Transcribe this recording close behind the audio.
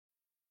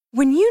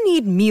When you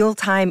need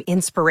mealtime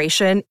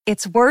inspiration,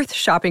 it's worth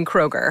shopping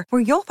Kroger,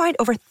 where you'll find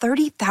over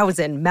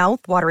 30,000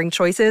 mouth-watering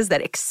choices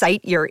that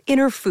excite your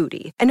inner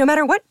foodie. And no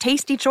matter what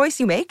tasty choice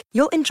you make,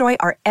 you'll enjoy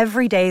our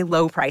everyday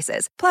low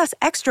prices, plus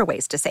extra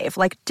ways to save,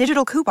 like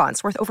digital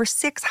coupons worth over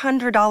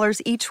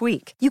 $600 each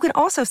week. You can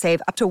also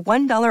save up to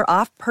 $1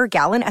 off per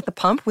gallon at the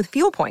pump with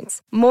fuel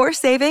points. More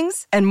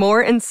savings and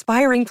more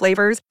inspiring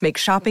flavors make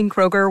shopping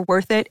Kroger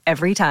worth it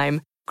every time.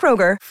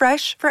 Kroger,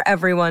 fresh for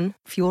everyone.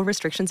 Fuel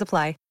restrictions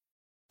apply.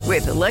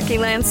 With the Lucky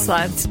Land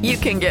Slots, you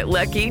can get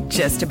lucky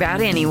just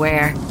about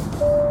anywhere.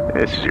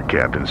 This is your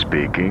captain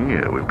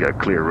speaking. We've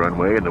got clear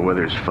runway and the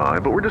weather's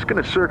fine, but we're just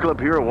going to circle up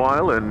here a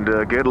while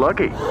and get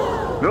lucky.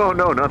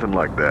 No, nothing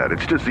like that.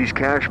 It's just these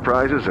cash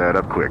prizes add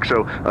up quick.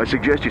 So I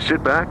suggest you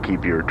sit back,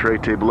 keep your tray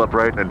table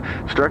upright, and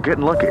start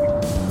getting lucky.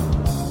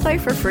 Play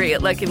for free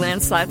at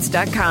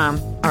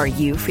LuckyLandSlots.com. Are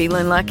you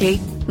feeling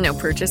lucky? No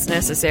purchase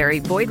necessary.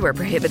 Void where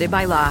prohibited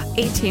by law.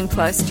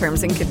 18+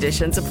 terms and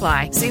conditions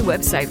apply. See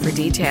website for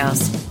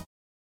details.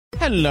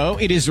 Hello,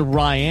 it is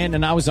Ryan,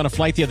 and I was on a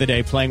flight the other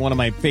day playing one of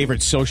my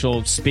favorite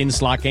social spin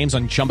slot games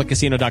on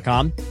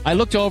ChumbaCasino.com. I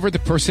looked over at the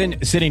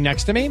person sitting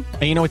next to me,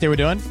 and you know what they were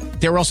doing?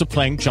 They were also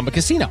playing Chumba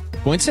Casino.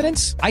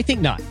 Coincidence? I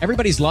think not.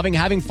 Everybody's loving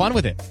having fun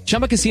with it.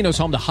 Chumba Casino is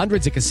home to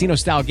hundreds of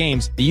casino-style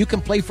games that you can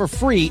play for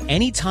free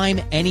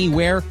anytime,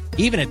 anywhere,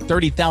 even at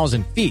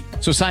 30,000 feet.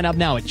 So sign up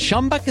now at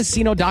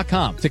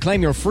ChumbaCasino.com to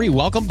claim your free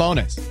welcome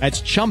bonus.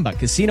 That's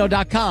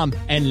ChumbaCasino.com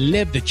and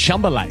live the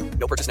Chumba life.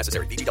 No purchase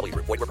necessary. VGW.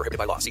 Void where prohibited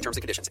by law. See terms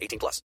and conditions.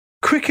 18+.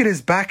 Cricket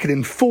is back and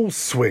in full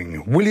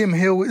swing. William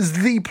Hill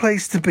is the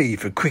place to be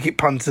for cricket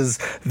punters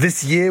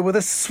this year with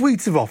a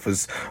suite of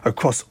offers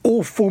across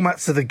all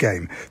formats of the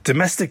game,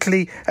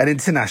 domestically and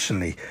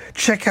internationally.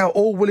 Check out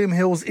all William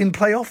Hill's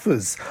in-play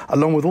offers,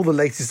 along with all the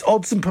latest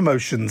odds and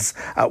promotions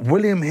at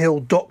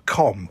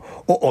williamhill.com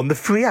or on the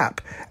free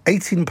app.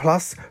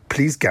 18+,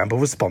 please gamble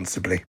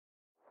responsibly.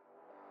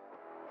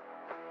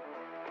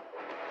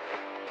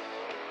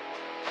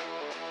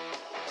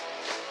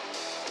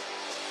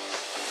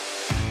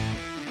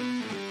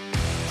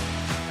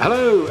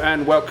 Hello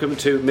and welcome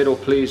to Middle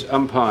Please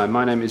Umpire.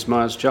 My name is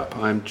Miles Jupp.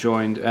 I'm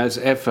joined as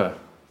ever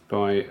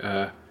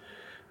by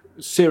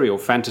serial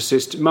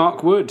fantasist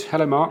Mark Wood.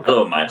 Hello, Mark.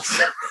 Hello, Miles.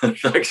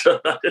 Thanks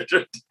for that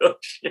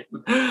introduction.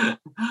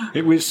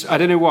 It was, I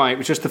don't know why, it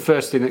was just the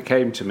first thing that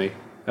came to me.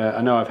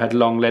 I know I've had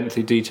long,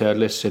 lengthy, detailed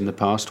lists in the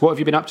past. What have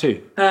you been up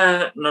to?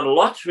 Not a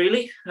lot,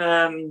 really.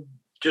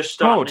 Just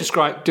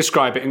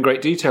describe it in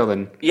great detail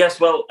then. Yes,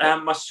 well,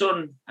 my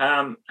son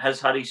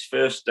has had his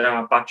first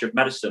batch of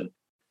medicine.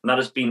 And that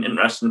has been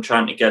interesting,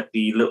 trying to get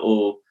the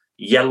little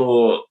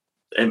yellow...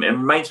 It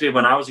reminds me of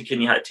when I was a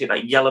kid, you had to take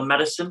that yellow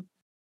medicine.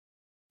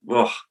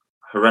 Oh,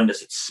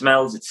 horrendous. It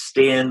smells, it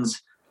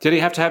stains. Did he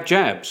have to have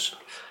jabs?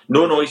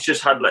 No, he's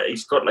just had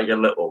he's got like a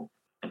little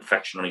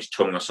infection on his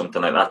tongue or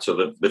something like that.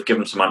 So they've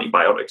given him some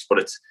antibiotics, but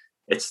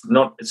it's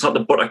not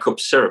the buttercup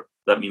syrup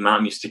that my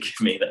mum used to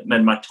give me that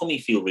made my tummy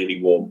feel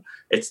really warm.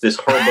 It's this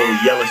horrible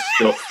yellow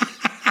stuff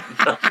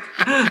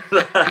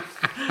that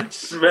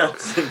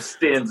smells and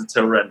stains. It's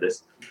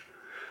horrendous.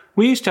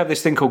 We used to have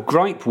this thing called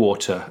gripe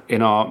water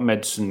in our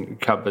medicine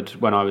cupboard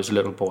when I was a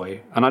little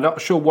boy, and I'm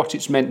not sure what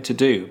it's meant to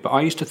do, but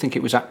I used to think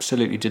it was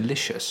absolutely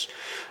delicious.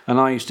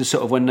 And I used to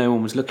sort of, when no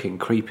one was looking,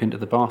 creep into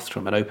the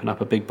bathroom and open up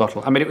a big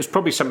bottle. I mean, it was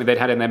probably something they'd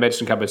had in their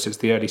medicine cupboard since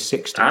the early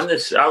 60s.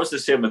 And I was the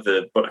same with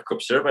the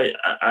buttercup syrup.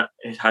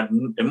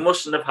 It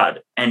mustn't have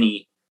had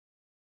any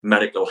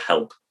medical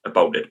help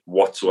about it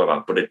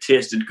whatsoever, but it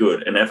tasted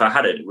good. And if I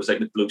had it, it was like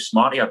the Blue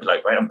Smartie. I'd be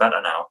like, right, I'm better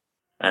now.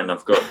 And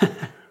I've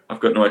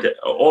got no idea.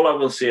 All I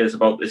will say is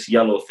about this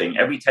yellow thing.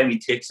 Every time he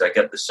takes it, I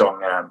get the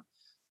song,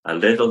 a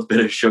little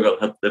bit of sugar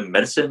help the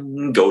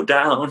medicine go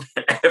down.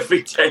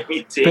 Every time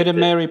he takes it. Bit of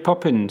Mary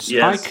Poppins.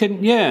 Yes.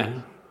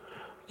 Yeah,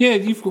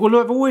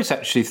 I've always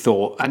actually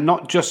thought, and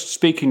not just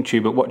speaking to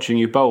you, but watching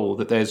you bowl,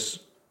 that there's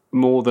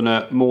more than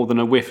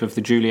a whiff of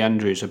the Julie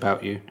Andrews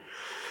about you.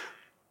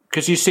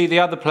 Because you see the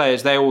other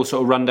players, they all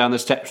sort of run down the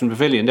steps from the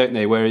pavilion, don't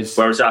they? Whereas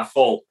I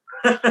fall.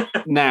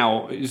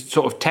 Now,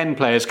 sort of 10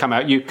 players come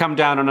out. You come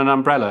down on an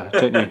umbrella,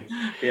 don't you?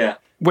 Yeah.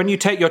 When you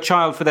take your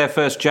child for their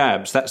first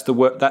jabs, that's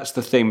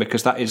the thing,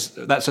 because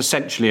that's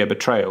essentially a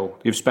betrayal.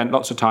 You've spent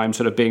lots of time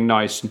sort of being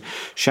nice and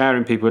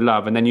showering people with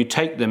love, and then you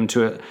take them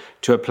to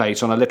a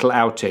place on a little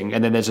outing,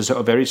 and then there's a sort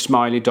of very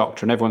smiley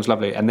doctor, and everyone's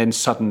lovely, and then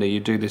suddenly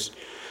you do this,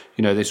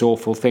 this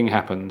awful thing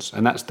happens,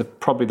 and that's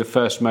probably the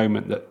first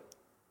moment that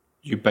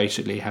you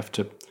basically have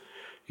to.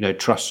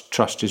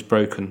 Trust is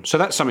broken. So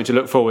that's something to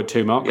look forward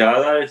to, Mark.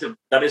 Yeah,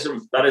 that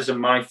isn't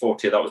my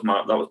forte. That was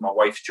my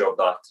wife's job.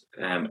 That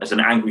as an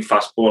angry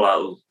fast bowler,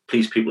 I'll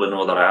please people to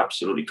know that I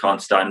absolutely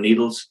can't stand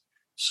needles.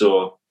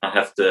 So I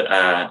have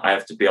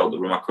to be out of the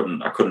room.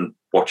 I couldn't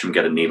watch him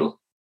get a needle.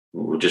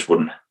 It just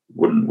wouldn't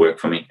work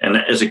for me. And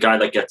as a guy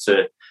that gets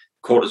a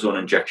cortisone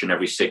injection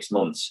every 6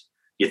 months,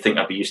 you'd think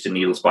I'd be used to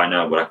needles by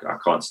now, but I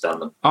can't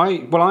stand them.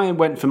 I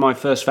went for my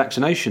first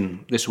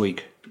vaccination this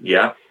week.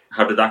 Yeah,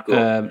 how did that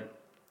go?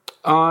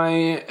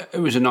 It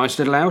was a nice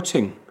little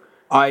outing.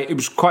 It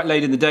was quite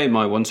late in the day,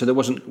 my one, so there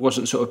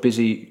wasn't sort of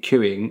busy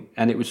queuing,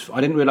 and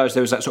I didn't realise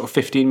there was that sort of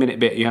 15-minute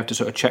bit. You have to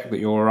sort of check that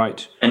you're all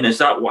right. And is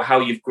that how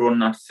you've grown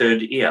that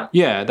third ear?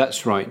 Yeah,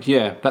 that's right.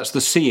 Yeah, that's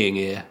the seeing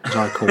ear, as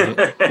I call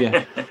it.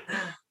 Yeah.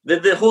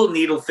 The whole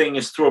needle thing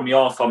has thrown me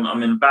off.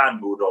 I'm in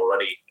bad mood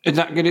already. Is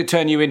that going to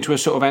turn you into a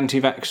sort of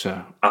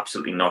anti-vaxxer?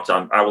 Absolutely not.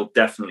 I will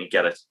definitely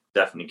get it.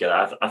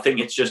 I think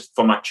it's just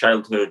from my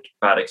childhood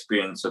bad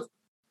experience of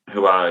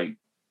who I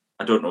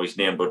don't know his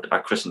name, but I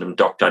christened him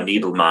Dr.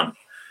 Needleman.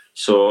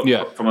 So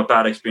from a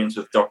bad experience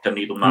with Dr.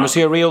 Needleman. Was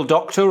he a real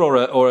doctor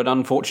or an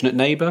unfortunate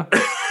neighbour?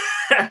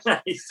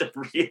 He's a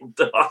real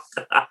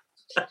doctor.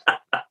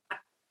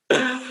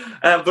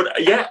 But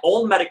yeah,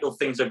 all medical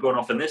things are going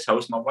off in this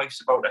house. My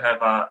wife's about to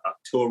have a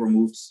toe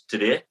removed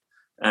today.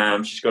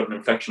 She's got an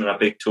infection in her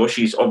big toe.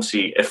 She's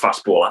obviously a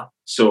fast bowler,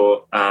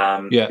 so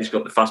she's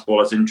got the fast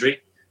bowler's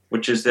injury,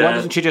 which is... Why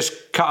doesn't she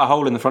just cut a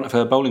hole in the front of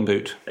her bowling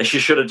boot? She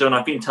should have done.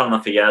 I've been telling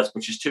her for years,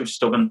 but she's too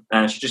stubborn.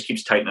 She just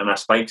keeps tightening her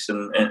spikes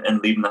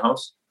and leaving the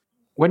house.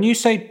 When you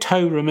say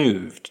toe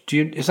removed,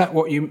 is that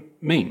what you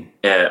mean?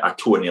 A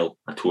toenail.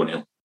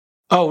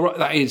 Oh, right.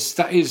 That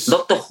is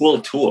not the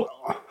whole toe.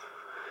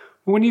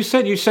 When you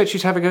said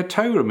she's having her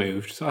toe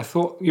removed, I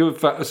thought you were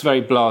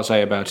very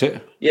blasé about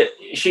it. Yeah,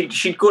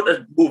 she'd go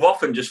to move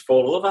off and just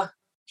fall over.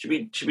 She'd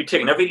be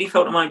taking every leaf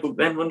out of my book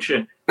then, wouldn't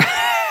she?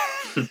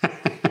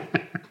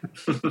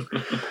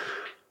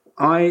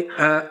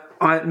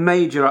 I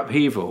major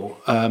upheaval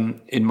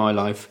in my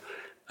life,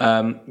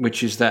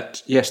 which is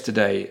that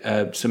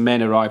yesterday some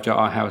men arrived at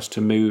our house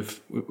to move.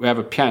 We have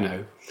a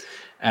piano,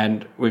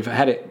 and we've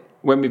had it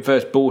when we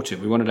first bought it.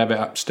 We wanted to have it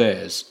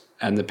upstairs.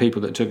 And the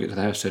people that took it to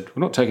the house said,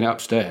 we're not taking it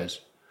upstairs.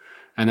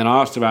 And then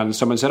I asked around and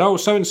someone said, oh,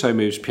 so-and-so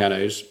moves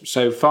pianos.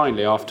 So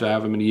finally, after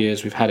however many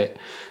years we've had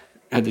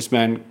this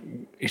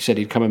man, he said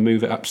he'd come and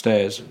move it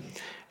upstairs.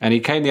 And he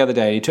came the other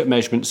day, he took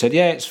measurements, said,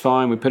 yeah, it's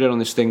fine. We put it on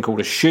this thing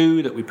called a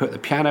shoe that we put the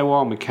piano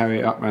on. We carry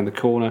it up around the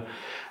corner.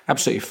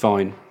 Absolutely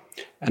fine.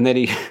 And then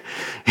he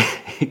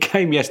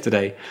came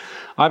yesterday.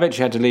 I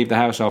eventually had to leave the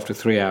house after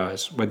 3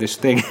 hours with this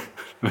thing.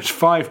 There was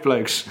 5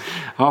 blokes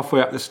halfway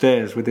up the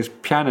stairs with this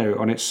piano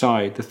on its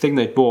side. The thing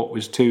they'd bought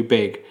was too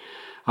big.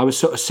 I was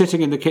sort of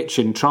sitting in the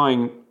kitchen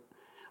trying...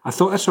 I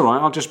thought, that's all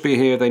right, I'll just be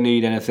here if they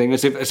need anything,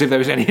 as if there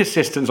was any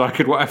assistance I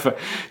could, whatever.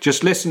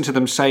 Just listen to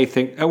them say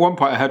things. At one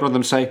point I heard one of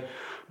them say,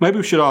 maybe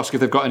we should ask if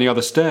they've got any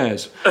other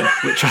stairs.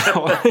 Which I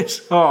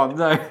thought, oh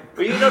no.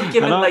 Were you not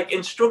given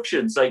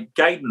instructions,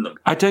 guiding them?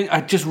 I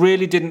just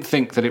really didn't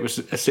think that it was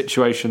a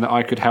situation that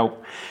I could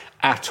help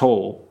at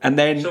all. And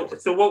then...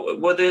 So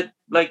what were they,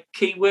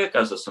 key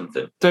workers or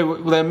something? They were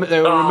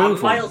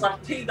removal. Miles,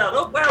 I've teed that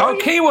up.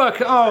 Key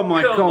worker. Oh,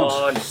 my Come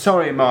God. on.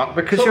 Sorry, Mark,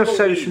 because you're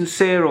so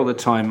sincere all the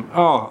time.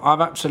 Oh, I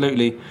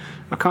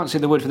can't see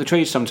the wood for the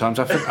trees sometimes.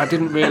 I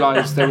didn't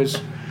realise there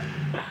was...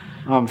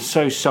 I'm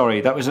so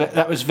sorry. That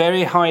was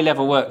very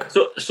high-level work.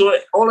 So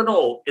all in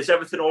all, is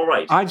everything all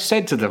right? I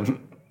said to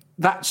them,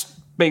 that's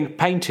being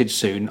painted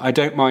soon. I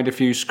don't mind a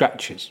few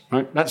scratches.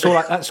 Right? That's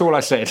all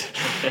I said.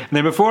 And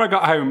then before I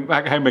got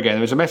back home again,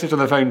 there was a message on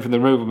the phone from the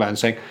removal man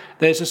saying,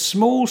 there's a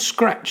small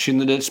scratch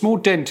small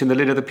dent in the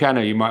lid of the piano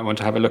you might want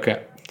to have a look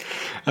at.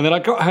 And then I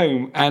got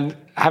home, and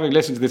having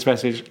listened to this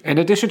message, in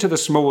addition to the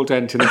small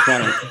dent in the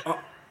piano,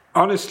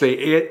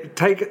 honestly,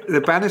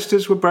 the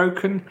banisters were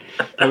broken.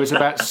 There was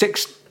about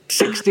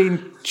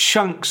 16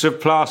 chunks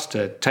of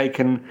plaster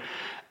taken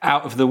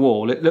out of the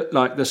wall. It looked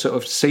like the sort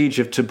of siege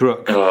of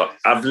Tobruk. Oh,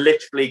 I've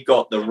literally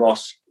got the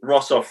Ross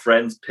of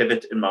Friends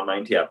pivot in my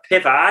mind here.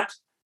 Pivot.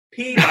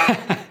 He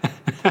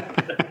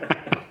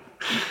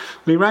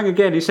rang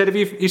again. He said, "Have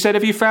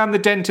you found the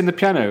dent in the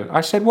piano?"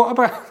 I said, "What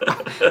about?"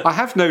 I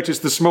have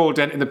noticed the small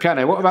dent in the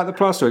piano. What about the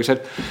plaster? He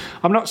said,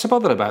 "I'm not so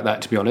bothered about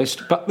that, to be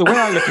honest. But the way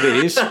I look at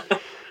it is,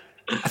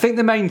 I think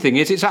the main thing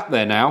is it's up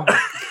there now."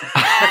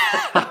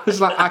 I was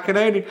like,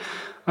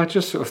 I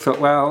just sort of thought,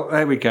 well,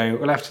 there we go.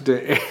 We'll have to do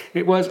it.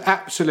 It was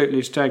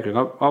absolutely staggering.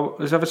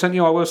 As I've sent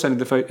you, I will send you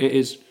the photo. It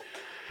is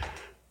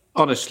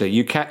honestly,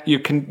 you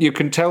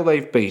can tell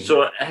they've been.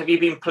 So, have you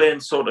been playing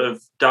sort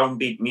of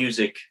downbeat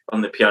music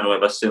on the piano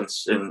ever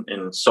since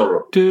in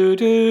sorrow? Do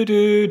do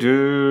do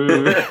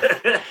do.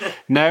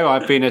 No,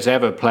 I've been as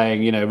ever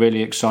playing,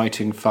 really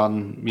exciting,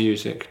 fun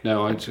music.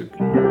 No,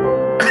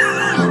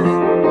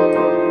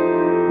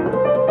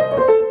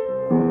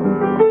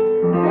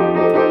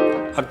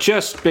 I've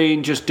just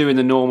been doing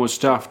the normal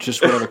stuff,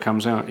 just whatever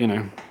comes out,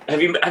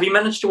 Have you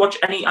managed to watch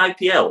any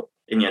IPL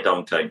in your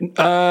downtime?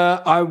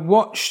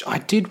 I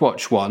did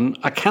watch one.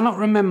 I cannot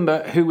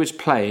remember who was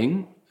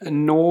playing,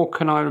 nor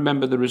can I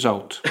remember the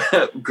result.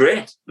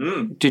 Great.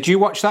 Did you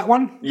watch that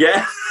one?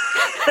 Yeah.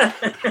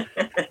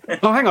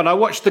 Oh, hang on. I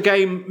watched the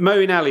game.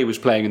 Moeen Ali was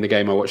playing in the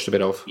game I watched a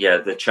bit of. Yeah,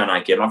 the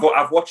Chennai game.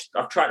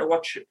 I've tried to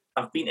watch.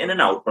 I've been in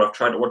and out, but I've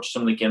tried to watch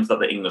some of the games that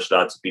the English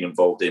lads have been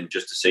involved in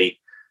just to see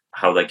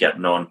how they're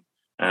getting on.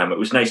 It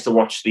was nice to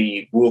watch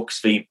the Wokes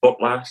v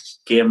Butler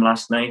game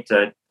last night.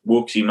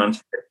 Wokesy managed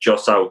to get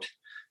Joss out.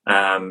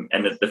 And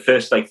the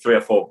first 3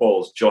 or 4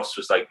 balls, Joss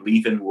was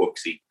leaving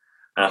Wokesy.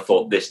 And I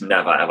thought, this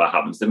never, ever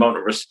happens. The amount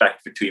of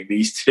respect between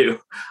these two,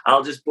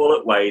 I'll just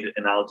bullet Wade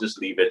and I'll just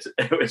leave it.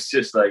 It was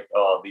just like,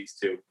 oh, these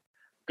two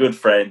good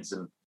friends.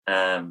 And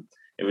that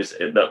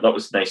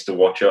was nice to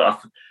watch.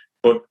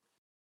 But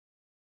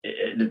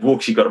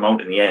Wokesy got him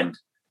out in the end.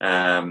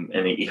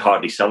 And he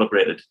hardly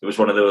celebrated. It was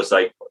one of those,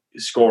 like,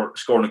 scoring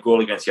a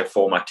goal against your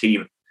former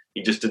team.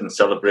 He just didn't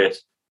celebrate.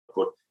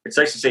 But it's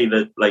nice to see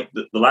that, like,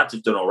 the lads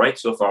have done all right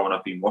so far when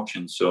I've been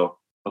watching. So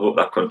I hope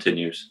that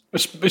continues.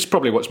 It's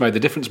probably what's made the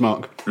difference,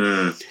 Mark.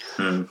 I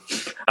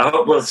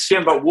hope, well, it's a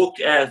shame about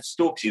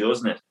Stokesy, though,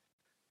 isn't it?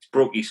 He's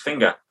broke his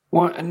finger.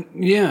 Well,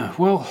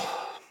 well,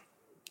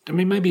 I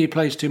mean, maybe he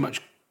plays too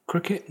much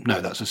cricket.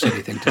 No, that's a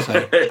silly thing to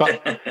say.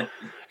 But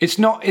it's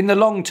not in the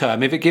long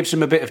term if it gives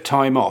him a bit of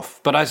time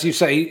off. But as you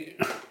say,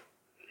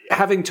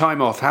 having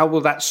time off, how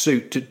will that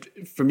suit,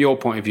 from your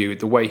point of view,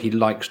 the way he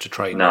likes to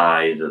train?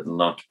 Nah, it'll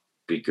not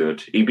be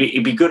good. He'd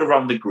be good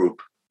around the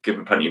group, give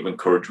him plenty of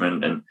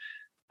encouragement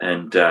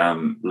and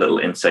little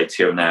insights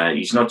here and there.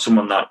 He's not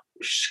someone that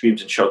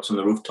screams and shouts on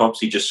the rooftops.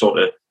 He just sort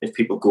of, if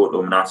people go to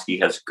him and ask, he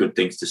has good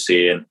things to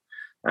say, and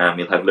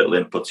he'll have little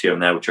inputs here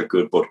and there which are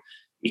good, but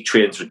he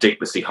trains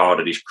ridiculously hard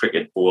at his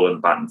cricket,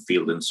 bowling, batting,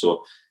 fielding,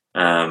 so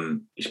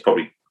he's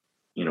probably,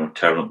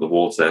 tearing up the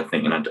walls there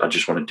thinking, I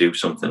just want to do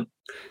something.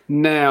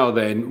 Now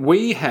then,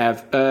 we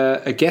have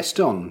a guest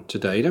on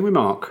today, don't we,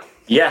 Mark?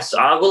 Yes,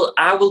 I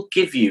will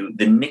give you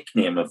the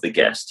nickname of the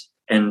guest.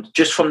 And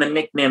just from the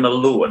nickname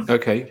alone,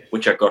 okay,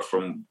 which I got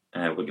from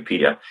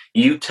Wikipedia,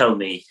 you tell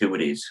me who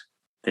it is.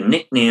 The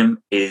nickname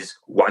is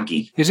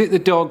Waggy. Is it the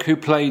dog who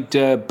played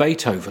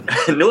Beethoven?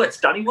 No, it's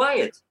Danny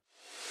Wyatt.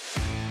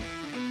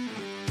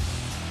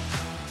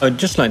 I'd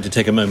just like to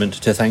take a moment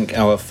to thank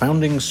our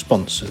founding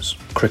sponsors,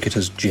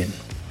 Cricketers Gin.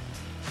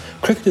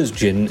 Cricketers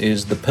Gin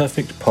is the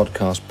perfect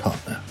podcast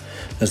partner,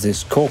 as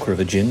this corker of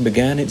a gin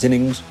began its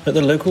innings at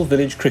the local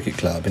village cricket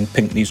club in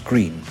Pinckney's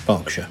Green,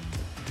 Berkshire.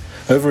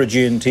 Over a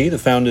G&T, the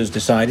founders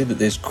decided that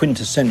this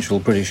quintessential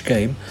British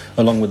game,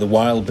 along with the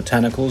wild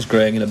botanicals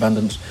growing in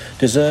abundance,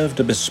 deserved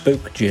a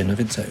bespoke gin of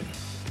its own.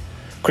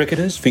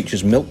 Cricketers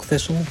features milk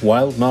thistle,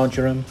 wild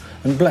marjoram,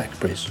 and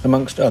blackberries,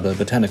 amongst other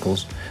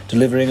botanicals,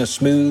 delivering a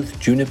smooth,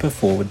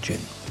 juniper-forward gin.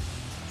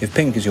 If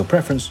pink is your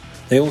preference,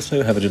 they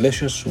also have a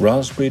delicious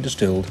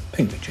raspberry-distilled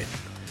pink gin.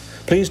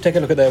 Please take a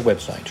look at their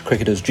website,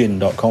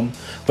 cricketersgin.com,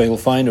 where you'll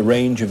find a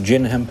range of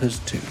gin hampers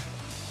too.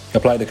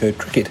 Apply the code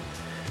CRICKET,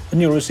 and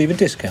you'll receive a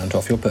discount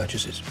off your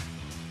purchases.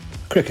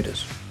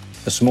 Cricketers,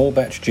 a small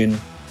batch gin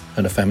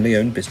and a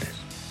family-owned business.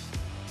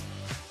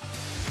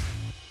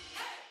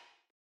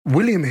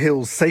 William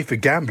Hill's safer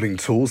gambling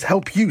tools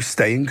help you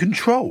stay in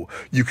control.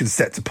 You can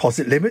set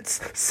deposit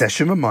limits,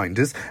 session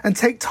reminders, and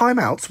take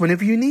timeouts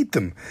whenever you need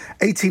them.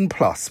 18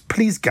 plus,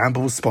 please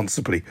gamble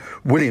responsibly.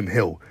 William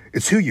Hill,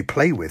 it's who you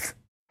play with.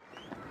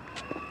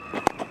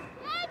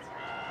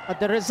 But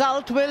the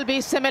result will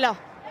be similar.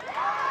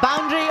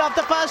 Boundary of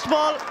the first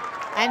ball.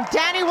 And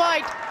Danny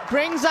White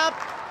brings up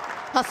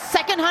her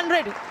second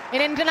 100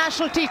 in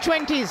international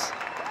T20s.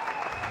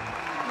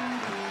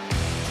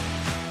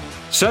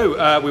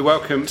 So we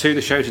welcome to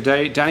the show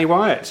today Danny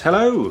Wyatt.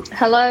 Hello.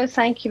 Hello,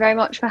 thank you very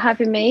much for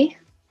having me.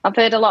 I've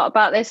heard a lot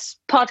about this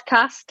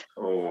podcast.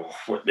 Oh,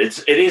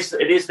 it is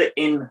the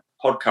in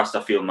podcast,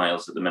 I feel,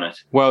 Miles, at the minute.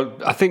 Well,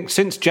 I think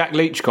since Jack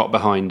Leach got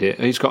behind it,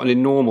 he's got an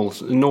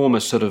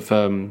enormous sort of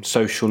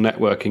social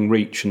networking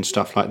reach and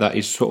stuff like that.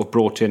 He's sort of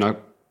brought in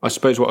I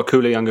suppose what a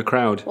cooler younger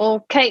crowd.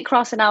 Well, Kate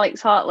Cross and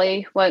Alex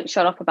Hartley won't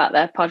shut up about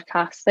their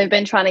podcast. They've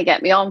been trying to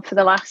get me on for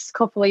the last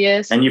couple of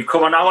years. And you've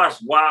come on ours,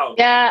 wow.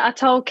 Yeah, I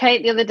told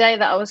Kate the other day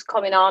that I was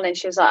coming on and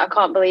she was like, I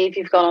can't believe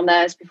you've gone on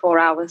theirs before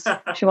ours.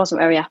 She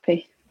wasn't very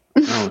happy.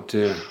 Oh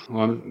dear.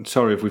 Well, I'm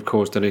sorry if we've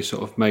caused any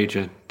sort of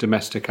major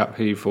domestic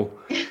upheaval.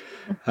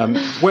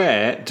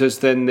 Where does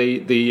then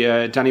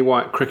the Danny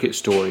Wyatt cricket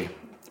story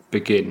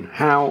begin?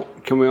 How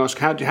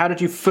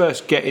did you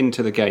first get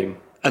into the game?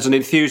 As an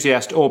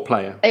enthusiast or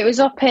player? It was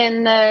up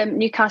in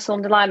Newcastle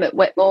under Lyme at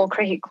Whitmore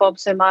Cricket Club.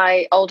 So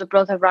my older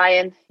brother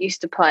Ryan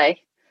used to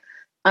play.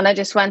 And I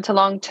just went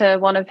along to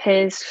one of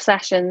his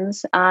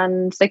sessions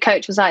and the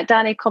coach was like,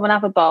 Danny, come and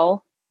have a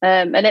bowl.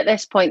 And at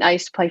this point, I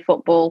used to play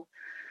football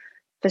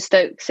for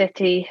Stoke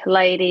City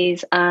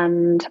ladies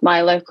and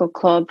my local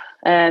club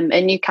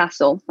in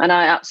Newcastle. And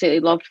I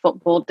absolutely loved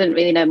football. Didn't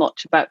really know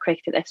much about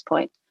cricket at this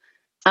point.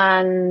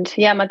 And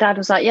yeah, my dad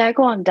was like, yeah,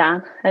 go on,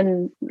 Dan.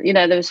 And,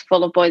 there was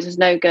full of boys. There's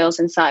no girls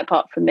in sight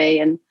apart from me.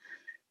 And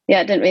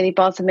yeah, it didn't really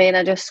bother me. And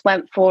I just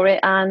went for it.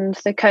 And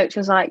the coach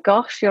was like,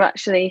 gosh, you're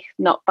actually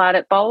not bad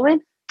at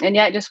bowling. And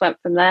yeah, it just went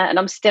from there. And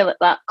I'm still at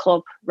that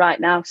club right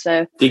now.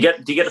 So do you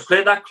get to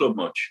play that club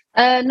much?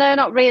 No,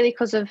 not really,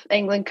 because of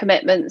England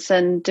commitments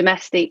and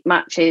domestic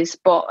matches.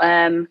 But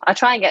I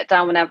try and get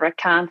down whenever I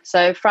can.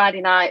 So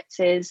Friday nights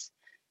is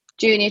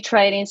junior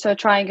training, so I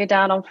try and go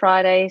down on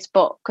Fridays,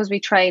 but because we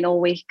train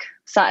all week,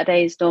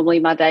 Saturday is normally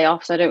my day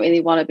off, so I don't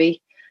really want to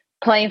be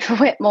playing for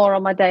Whitmore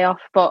on my day off,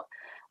 but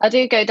I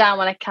do go down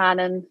when I can,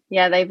 and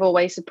yeah, they've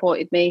always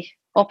supported me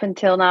up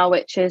until now,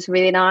 which is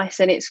really nice,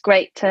 and it's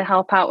great to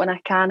help out when I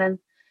can and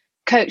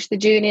coach the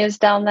juniors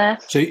down there.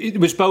 So it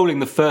was bowling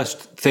the first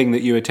thing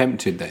that you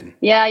attempted then?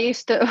 Yeah, I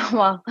used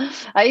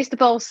to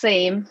bowl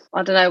seam.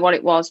 I don't know what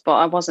it was, but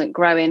I wasn't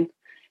growing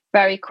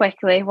very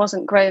quickly.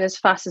 Wasn't growing as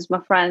fast as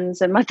my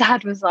friends. And my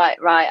dad was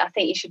like, right, I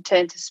think you should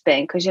turn to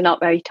spin because you're not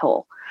very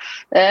tall.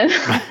 So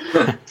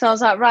I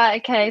was like,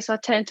 right, okay. So I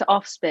turned to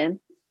off spin.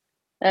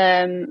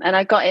 And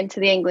I got into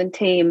the England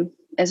team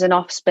as an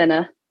off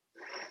spinner.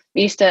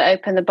 Used to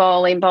open the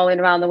bowling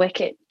around the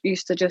wicket.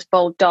 Used to just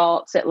bowl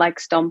darts at leg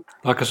stump.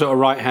 Like a sort of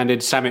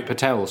right-handed Samit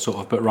Patel, sort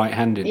of, but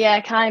right-handed.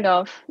 Yeah, kind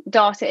of.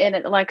 Dart it in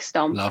at the leg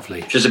stump.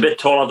 Lovely. She's a bit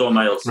taller though,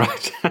 Miles.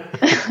 Right.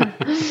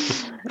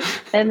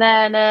 And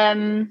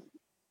then,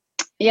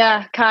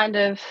 kind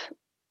of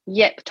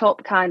yipped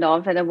up kind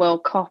of in a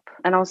World Cup.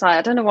 And I was like,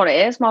 I don't know what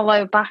it is. My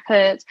lower back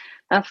hurts.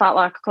 And I felt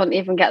like I couldn't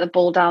even get the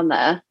ball down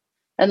there.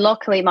 And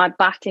luckily my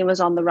batting was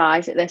on the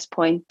rise at this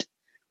point.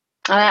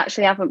 I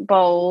actually haven't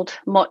bowled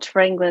much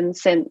for England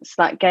since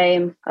that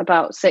game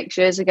about 6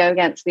 years ago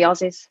against the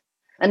Aussies.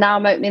 And now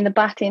I'm opening the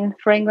batting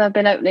for England. I've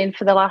been opening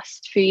for the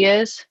last few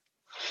years.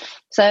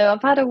 So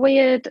I've had a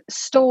weird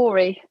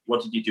story.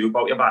 What did you do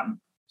about your batting?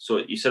 So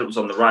you said it was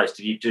on the rise.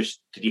 Did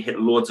you hit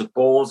loads of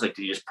balls? Like,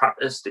 did you just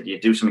practice? Did you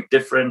do something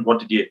different? What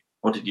did you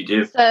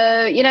do?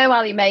 So, you know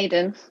Ali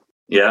Maiden?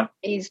 Yeah.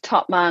 He's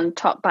top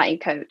batting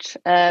coach.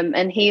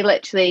 And he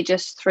literally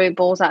just threw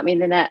balls at me in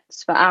the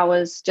nets for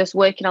hours, just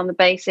working on the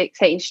basics,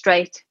 hitting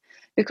straight,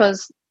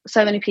 because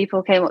so many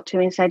people came up to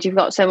me and said, you've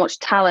got so much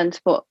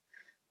talent, but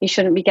you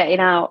shouldn't be getting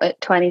out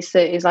at 20s,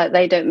 30s. Like,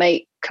 they don't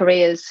make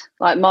careers.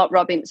 Like Mark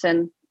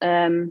Robinson,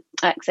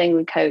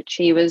 ex-England coach,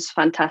 he was a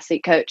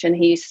fantastic coach. And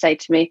he used to say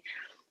to me,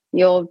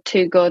 you're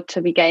too good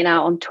to be getting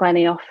out on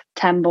 20 off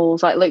 10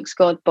 balls. Like, looks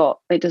good, but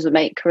it doesn't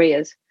make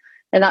careers.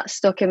 And that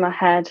stuck in my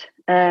head.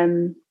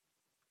 And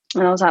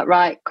I was like,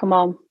 right, come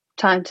on,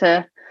 time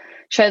to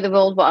show the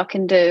world what I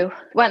can do.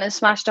 Went and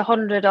smashed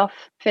 100 off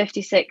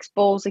 56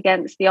 balls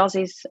against the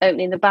Aussies,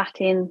 opening the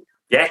batting.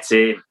 Get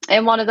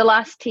in one of the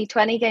last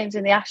T20 games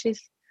in the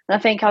Ashes. And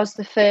I think I was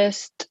the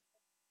first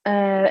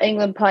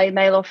England player,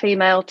 male or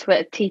female, to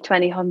hit a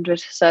T20 100.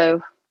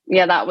 So,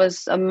 yeah, that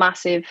was a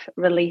massive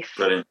relief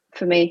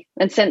for me.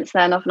 And since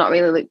then, I've not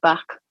really looked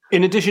back.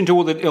 In addition to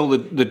all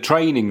the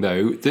training,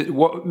 though,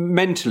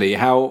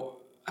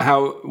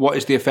 what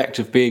is the effect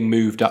of being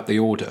moved up the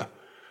order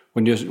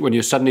when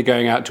you're suddenly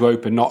going out to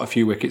open not a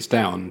few wickets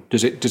down?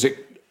 Does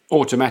it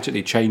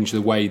automatically change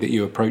the way that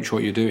you approach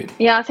what you're doing?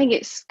 Yeah, I think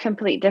it's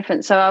completely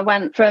different. So I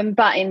went from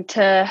batting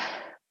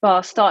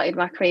I started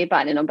my career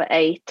batting at number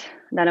 8,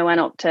 and then I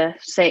went up to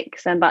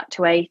 6, then back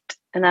to 8,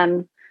 and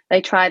then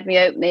they tried me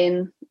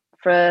opening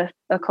for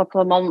a couple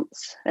of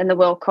months in the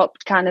World Cup,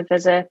 kind of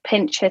as a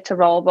pinch hitter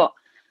role, but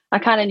I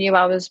kind of knew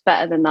I was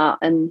better than that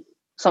and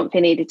something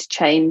needed to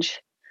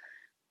change.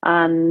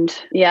 And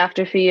yeah,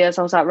 after a few years,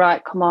 I was like,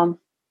 right, come on,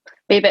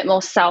 be a bit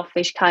more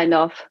selfish kind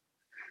of.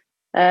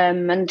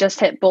 And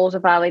just hit balls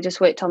of alley, just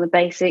worked on the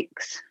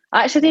basics.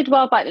 I actually did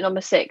well back to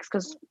number 6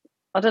 because,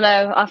 I don't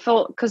know, I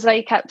thought, because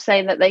they kept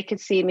saying that they could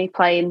see me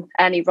playing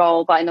any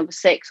role by number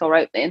 6 or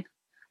opening.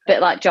 A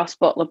bit like Joss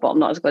Butler, but I'm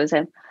not as good as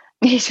him.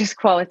 He's just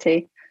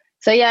quality.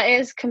 So yeah, it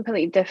is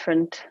completely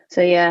different.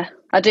 So yeah,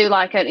 I do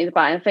like opening the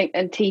batting. I think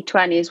in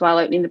T20 as well,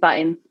 opening the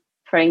batting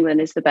for England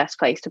is the best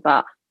place to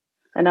bat.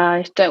 And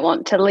I don't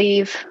want to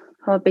leave.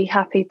 I'll be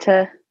happy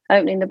to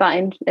opening the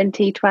batting in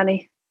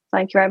T20.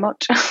 Thank you very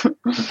much.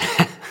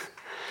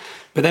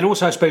 But then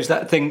also, I suppose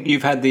that thing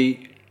you've had the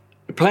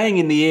playing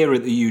in the era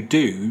that you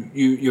do,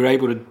 you're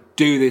able to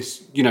do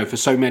this, for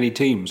so many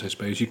teams. I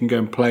suppose you can go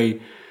and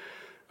play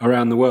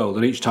around the world,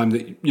 and each time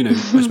that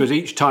I suppose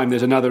each time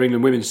there's another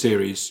England women's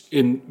series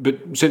but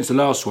since the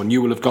last one,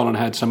 you will have gone and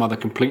had some other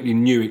completely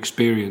new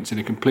experience in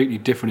a completely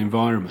different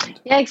environment.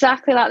 Yeah,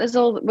 exactly.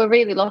 We're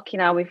really lucky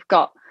now. We've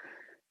got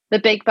the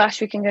Big Bash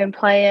we can go and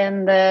play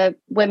in, the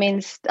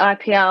women's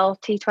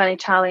IPL T20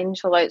 Challenge,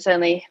 although it's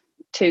only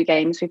 2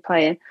 games we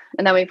play in,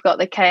 and then we've got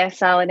the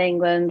KSL in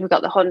England. We've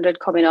got the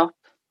 100 coming up.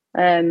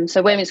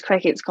 So women's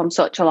cricket's come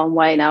such a long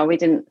way now. We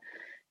didn't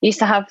used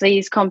to have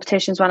these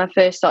competitions when I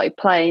first started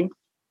playing.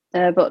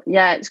 But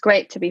yeah, it's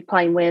great to be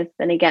playing with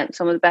and against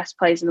some of the best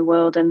players in the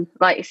world. And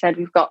like you said,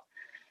 we've got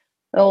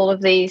all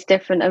of these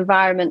different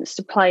environments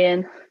to play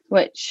in,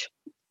 which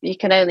you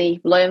can only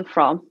learn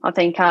from. I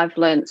think I've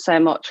learned so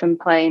much from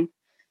playing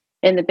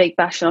in the Big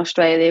Bash in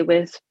Australia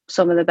with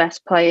some of the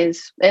best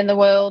players in the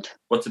world.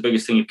 What's the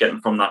biggest thing you've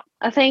gotten from that?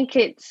 I think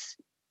it's,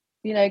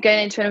 going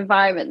into an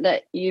environment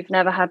that you've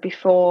never had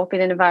before,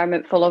 been in an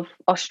environment full of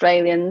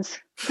Australians,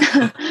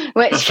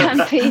 which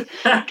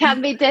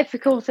can be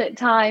difficult at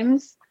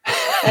times.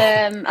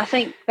 I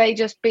think they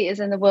just beat us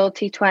in the World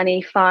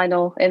T20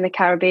 final in the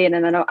Caribbean,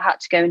 and then I had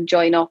to go and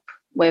join up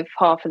with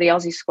half of the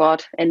Aussie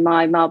squad in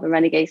my Melbourne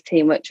Renegades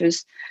team, which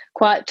was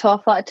quite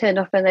tough. Like, I turned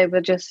up and they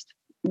were just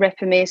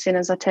ripping me as soon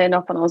as I turned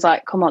up, and I was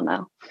like, come on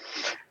now.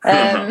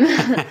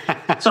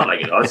 It's not like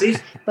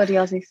Aussies. Bloody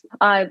Aussies.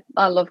 I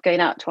love going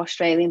out to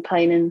Australia and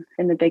playing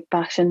in the Big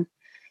Bash, and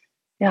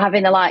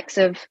having the likes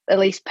of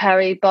Elise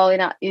Perry bowling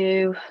at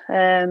you,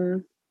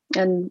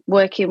 and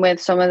working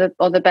with some of the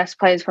other best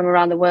players from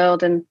around the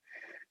world and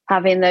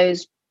having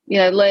those,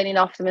 learning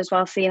off them as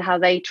well, seeing how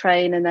they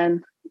train and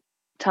then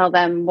tell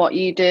them what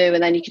you do,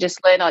 and then you can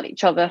just learn on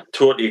each other.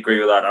 Totally agree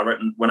with that. I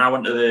reckon when I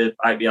went to the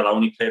IPL, I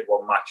only played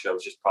one match. I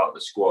was just part of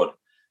the squad.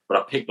 But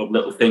I picked up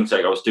little things,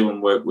 like I was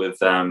doing work with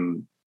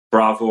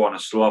Bravo on a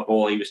slower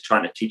ball. He was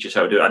trying to teach us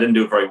how to do it. I didn't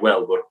do it very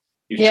well, but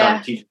he was trying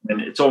to teach us.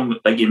 And it's almost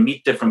like you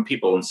meet different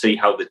people and see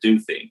how they do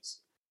things.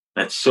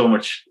 And it's so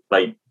much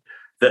like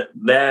the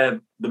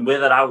way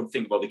that I would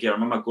think about the game. I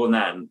remember going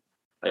there and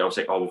I was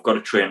like, oh, we've got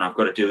to train. I've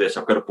got to do this.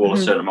 I've got to bowl a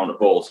certain amount of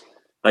balls.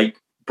 Like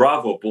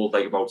Bravo bowled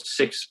like about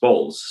 6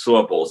 balls,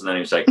 slower balls. And then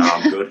he was like, oh,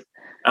 I'm good.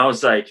 And I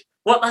was like,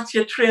 what, that's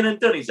your training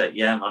done? He's like,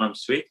 yeah, man, I'm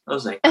sweet. I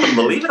was like, I couldn't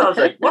believe it. I was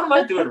like, what am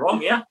I doing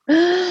wrong? Yeah.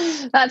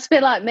 That's a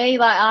bit like me.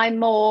 Like, I'm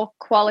more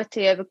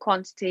quality over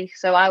quantity.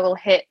 So I will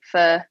hit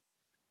for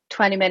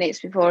 20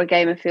 minutes before a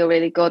game and feel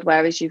really good.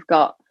 Whereas you've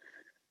got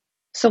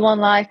someone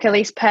like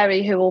Elise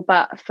Perry who will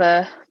bat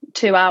for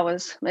 2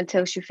 hours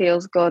until she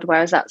feels good.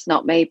 Whereas that's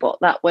not me, but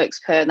that works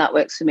for her and that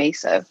works for me.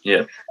 So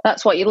yeah,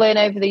 that's what you learn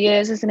over the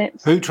years, isn't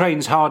it? Who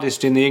trains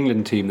hardest in the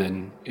England team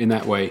then, in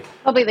that way?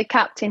 Probably the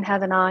captain,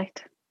 Heather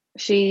Knight.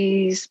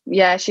 She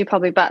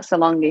probably bats the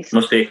longest.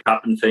 Must be a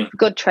captain thing.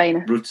 Good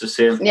trainer. Roots the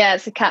same. Yeah,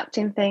 it's a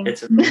captain thing.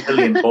 It's a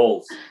million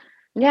balls.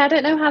 Yeah, I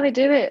don't know how they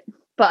do it.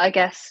 But I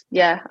guess,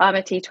 I'm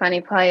a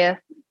T20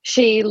 player.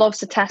 She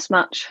loves the test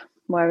match,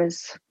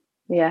 whereas,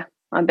 I'm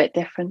a bit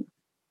different.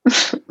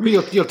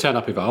 You'll turn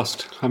up if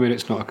asked. I mean,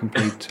 it's not a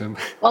complete...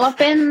 Well,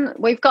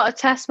 we've got a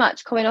test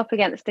match coming up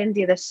against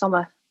India this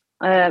summer.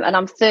 And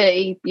I'm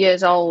 30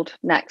 years old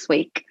next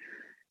week,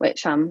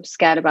 which I'm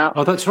scared about.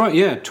 Oh, that's right,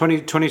 yeah.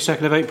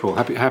 22nd of April.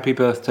 Happy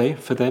birthday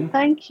for them.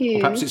 Thank you.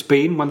 Or perhaps it's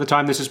been when the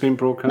time this has been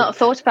broadcast. Not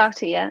thought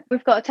about it yet.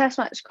 We've got a test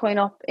match coming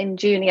up in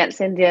June against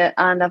India,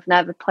 and I've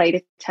never played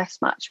a test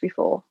match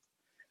before.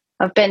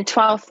 I've been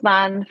 12th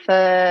man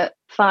for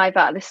 5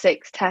 out of the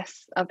 6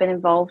 tests I've been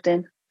involved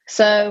in.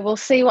 So we'll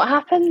see what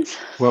happens.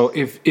 Well,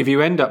 if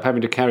you end up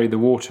having to carry the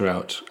water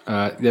out,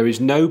 there is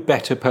no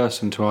better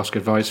person to ask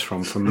advice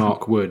from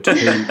Mark Wood,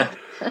 who...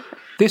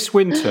 This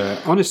winter,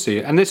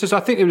 honestly, and I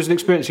think it was an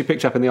experience you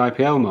picked up in the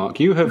IPL, Mark.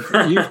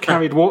 You've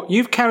carried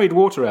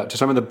water out to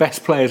some of the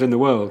best players in the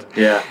world.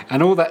 Yeah,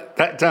 and all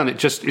that done,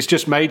 it's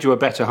just made you a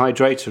better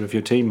hydrator of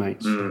your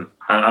teteammates.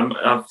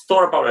 I've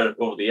thought about it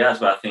over the years,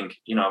 but I think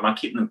am I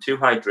keeping them too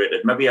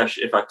hydrated? Maybe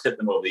if I tip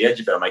them over the edge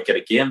a bit, I might get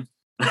a game.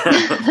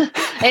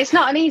 It's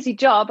not an easy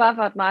job. I've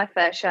had my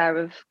fair share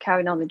of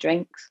carrying on the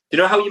drinks. Do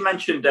you know how you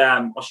mentioned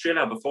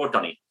Australia before,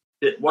 Danny?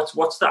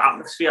 What's the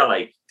atmosphere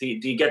like? Do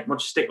you get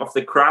much stick off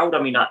the crowd?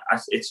 I mean,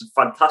 it's a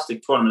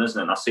fantastic tournament, isn't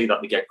it? And I see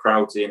that they get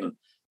crowds in, and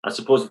I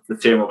suppose it's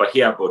the same over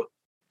here. But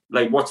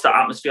like, what's the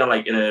atmosphere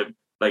like in a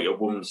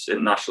women's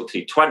international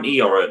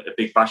T20 or a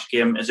big bash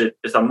game? Is there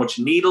much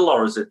needle,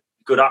 or is it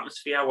good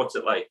atmosphere? What's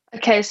it like?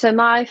 Okay, so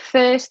my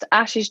first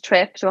Ashes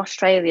trip to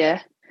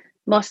Australia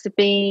must have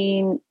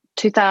been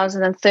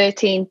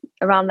 2013.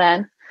 Around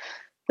then,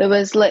 there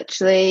was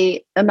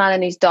literally a man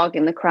and his dog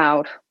in the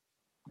crowd.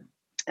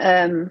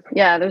 There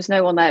was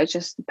no one there. It was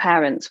just the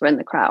parents were in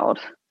the crowd.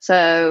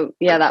 So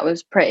that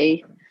was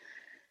pretty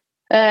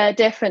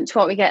different to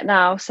what we get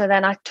now. So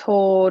then I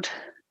toured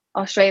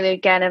Australia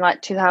again in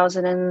like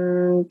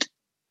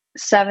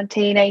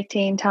 2017,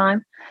 18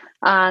 time,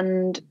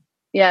 and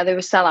there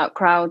were sellout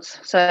crowds.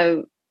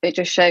 So it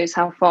just shows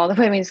how far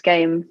the women's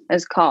game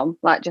has come,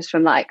 like just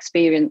from that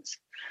experience.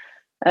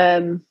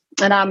 And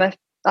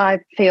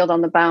I field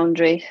on the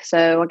boundary,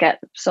 so I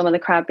get some of the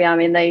crowd behind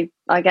me, and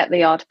I get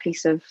the odd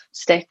piece of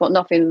stick, but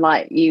nothing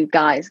like you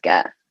guys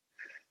get.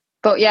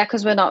 But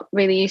because we're not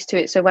really used to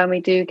it, so when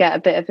we do get a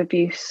bit of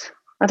abuse,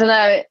 I don't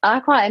know, I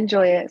quite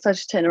enjoy it, so I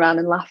just turn around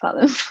and laugh at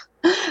them.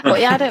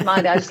 But I don't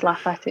mind it, I just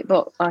laugh at it,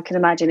 but I can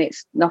imagine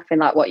it's nothing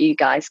like what you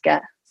guys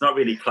get. It's not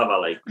really clever,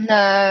 like.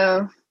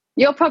 No.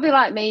 You're probably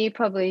like me, you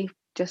probably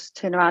just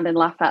turn around and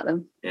laugh at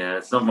them. Yeah,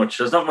 it's not much.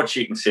 There's not much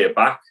you can say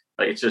back.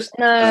 Like, it's just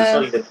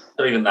it's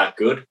not even that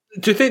good.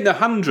 Do you think the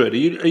 100?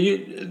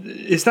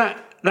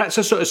 That's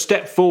a sort of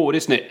step forward,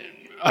 isn't it?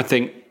 I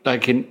think,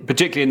 like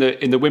particularly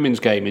in the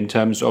women's game, in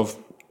terms of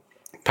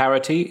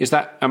parity. Is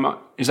that an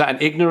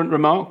ignorant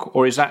remark,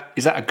 or is that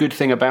a good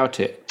thing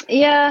about it?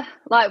 Yeah,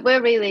 like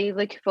we're really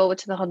looking forward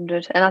to the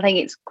 100, and I think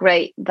it's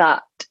great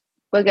that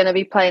we're going to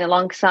be playing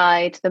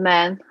alongside the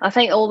men. I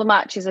think all the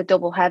matches are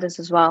double headers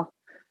as well.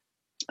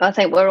 I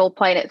think we're all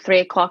playing at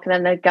 3:00, and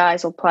then the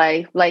guys will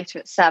play later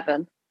at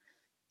 7.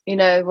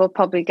 We'll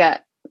probably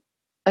get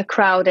a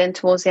crowd in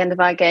towards the end of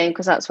our game,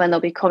 because that's when they'll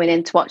be coming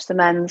in to watch the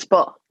men's.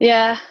 But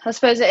I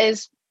suppose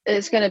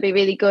it's going to be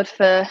really good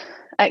for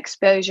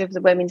exposure of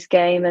the women's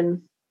game,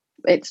 and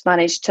it's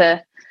managed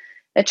to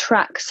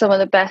attract some of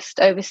the best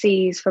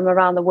overseas from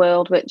around the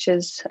world, which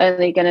is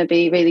only going to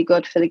be really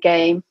good for the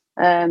game.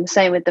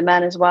 Same with the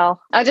men as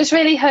well. I just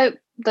really hope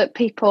that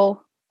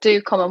people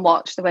do come and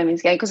watch the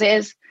women's game, because it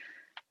is,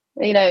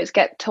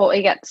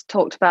 it gets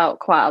talked about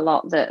quite a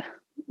lot that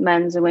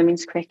men's and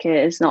women's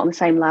cricket is not on the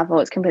same level.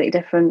 It's completely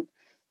different,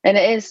 and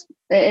it is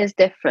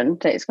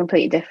different. It's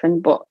completely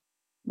different, but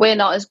we're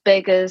not as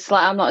big as,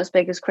 like, I'm not as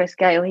big as Chris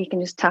Gale. He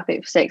can just tap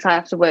it for 6. I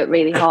have to work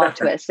really hard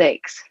to hit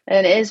 6.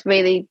 And it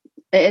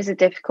is a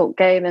difficult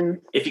game.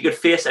 And if you could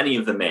face any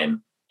of the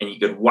men and you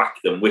could whack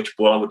them, which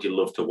bowler would you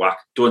love to whack?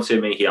 Don't say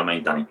me here, I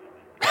mean Danny.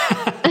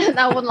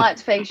 I wouldn't like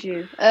to face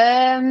you.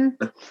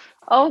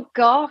 Oh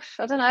gosh,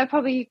 I don't know.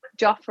 Probably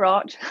Joff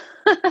Roch.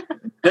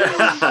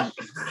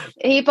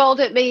 He bowled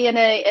at me in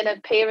an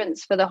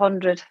appearance for the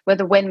 100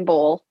 with a win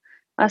ball.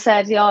 I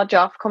said, "Yeah,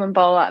 Joff, come and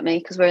bowl at me,"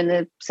 because we're in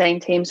the same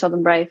team,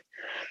 Southern Brave.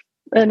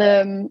 And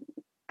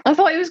I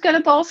thought he was going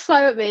to bowl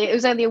slow at me. It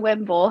was only a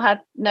win ball,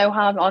 had no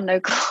harm on, no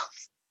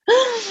gloves,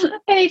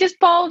 and he just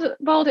bowled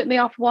at me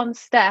off one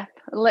step.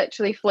 And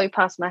literally flew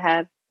past my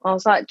head. I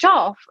was like,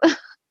 "Joff," and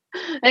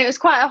it was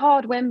quite a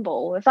hard win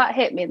ball. If that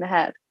hit me in the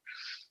head,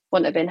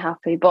 wouldn't have been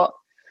happy. But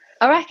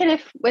I reckon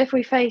if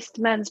we faced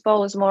men's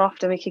bowlers more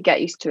often, we could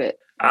get used to it.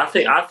 I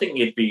think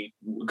you'd be,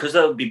 because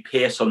there'll be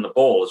pace on the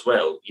ball as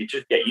well. You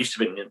just get used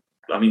to it.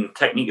 I mean,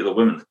 technique of the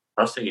women,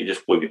 I think you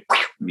just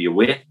be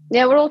away.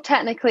 Yeah, we're all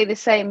technically the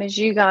same as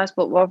you guys,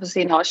 but we're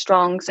obviously not as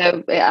strong,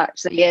 so it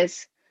actually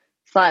is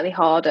slightly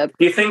harder.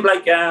 Do you think,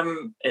 like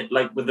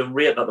with the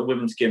rate that the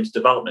women's game's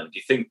development, do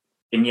you think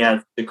in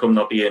years to come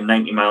there'll be a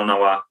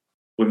 90-mile-an-hour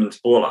women's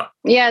bowler?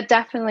 Yeah,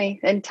 definitely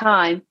in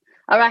time.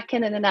 I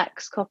reckon in the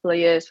next couple of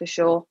years for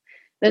sure.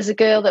 There's a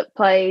girl that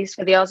plays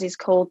for the Aussies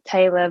called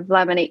Taylor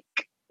Vlemenick,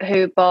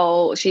 who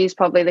bowls. She's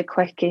probably the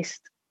quickest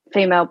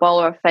female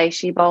bowler I've faced.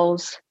 She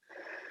bowls,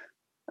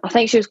 I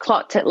think she was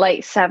clocked at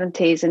late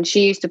 70s, and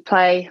she used to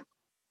play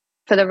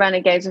for the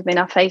Renegades with me, and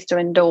I faced her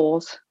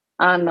indoors,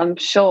 and I'm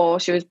sure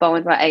she was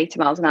bowling about 80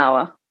 miles an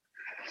hour,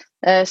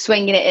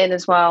 swinging it in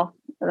as well.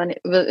 And then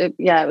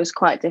it was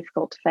quite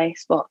difficult to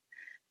face.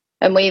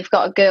 And we've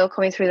got a girl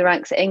coming through the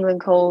ranks at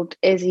England called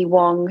Izzy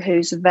Wong,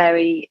 who's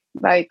very,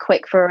 very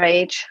quick for her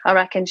age. I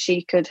reckon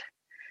she could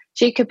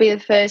be the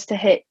first to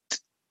hit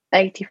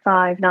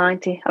 85,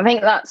 90. I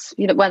think that's,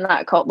 when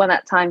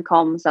that time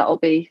comes, that'll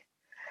be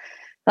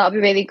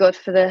really good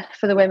for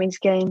the women's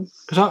game.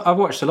 Because I've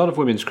watched a lot of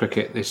women's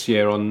cricket this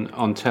year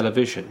on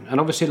television, and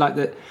obviously, like,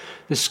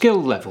 the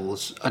skill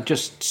levels are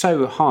just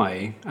so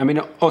high. I mean,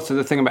 also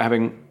the thing about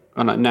having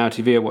on like Now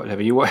TV or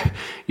whatever, you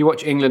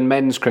watch England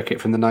men's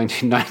cricket from the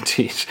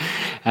 1990s,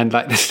 and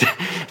like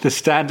the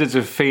standards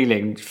of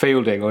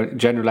fielding or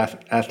general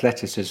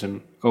athleticism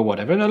or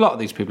whatever, and a lot of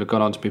these people have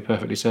gone on to be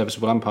perfectly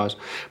serviceable umpires.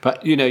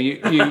 But you do you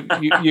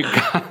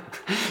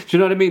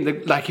know what I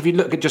mean? Like if you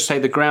look at just say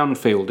the ground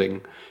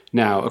fielding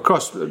now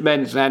across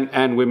men's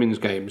and women's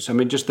games, I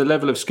mean, just the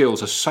level of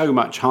skills are so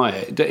much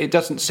higher. It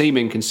doesn't seem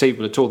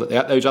inconceivable at all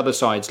that those other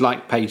sides,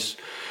 like pace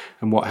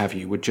and what have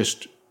you, would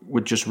just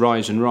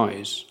rise and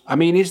rise. I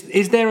mean,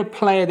 is there a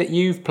player that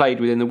you've played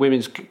with in the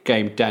women's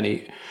game,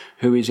 Danny,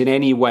 who is in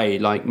any way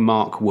like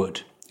Mark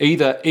Wood,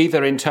 either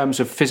in terms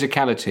of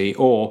physicality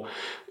or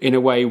in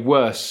a way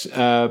worse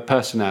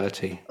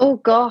personality? Oh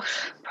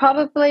gosh,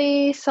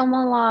 probably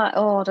someone like,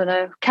 I don't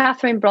know,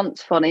 Catherine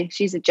Brunt's funny.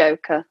 She's a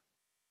joker.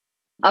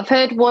 I've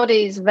heard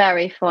Woody's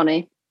very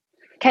funny.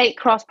 Kate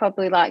Cross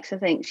probably likes to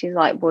think she's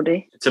like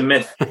Woody. It's a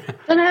myth. I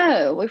don't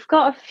know. We've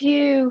got a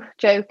few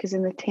jokers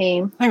in the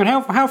team. Hang on,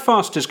 how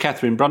fast does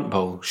Catherine Brunt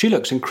bowl? She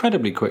looks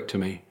incredibly quick to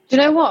me. Do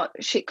you know what?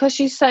 Because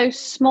she's so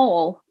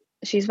small,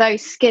 she's very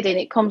skiddy, and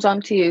it comes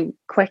onto you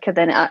quicker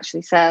than it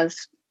actually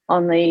says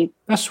on the.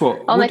 That's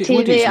what on Woody, the TV.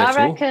 Woody's I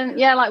little. reckon,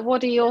 yeah, like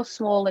Woody, you're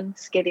small and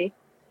skiddy.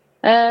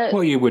 What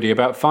are you, Woody?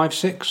 About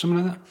 5'6",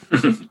 something like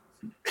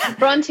that.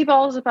 Brunty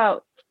bowls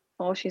about.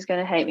 Oh, she's going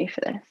to hate me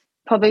for this.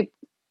 Probably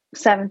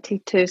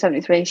 72,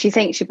 73. She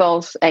thinks she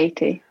bowls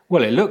 80.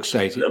 Well, it looks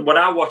 80. When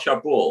I watch her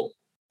bowl,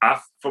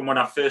 from when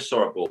I first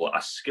saw her bowl,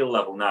 her skill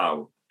level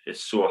now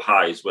is so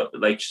high as well.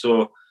 Like,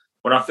 so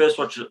when I first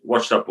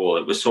watched her bowl,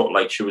 it was sort of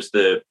like she was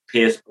the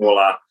pace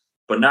bowler,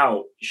 but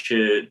now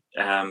she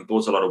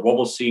bowls a lot of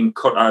wobble seam,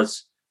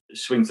 cutters,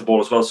 swings the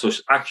ball as well. So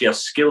actually her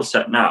skill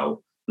set now,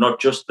 not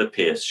just the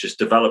pace, she's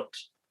developed.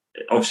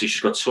 Obviously, she's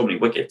got so many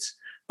wickets,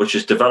 but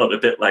she's developed a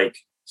bit like,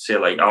 say,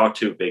 like our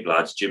two big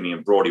lads, Jimmy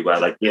and Brodie, where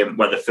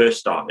they first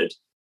started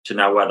to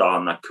now where they're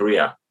on their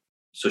career.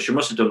 So she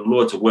must have done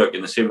loads of work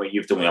in the same way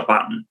you've done with your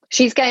batting.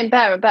 She's getting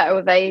better and better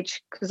with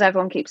age, because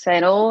everyone keeps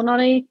saying, "Oh,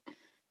 Nonny."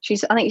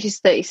 I think she's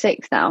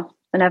 36 now,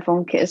 and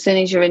everyone, as soon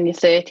as you're in your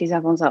 30s,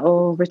 everyone's like,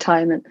 "Oh,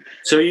 retirement."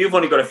 So you've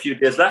only got a few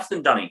days left,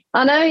 then, Danny.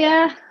 I know,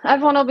 yeah.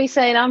 Everyone will be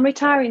saying I'm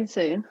retiring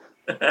soon.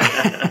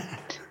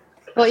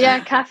 But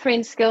yeah,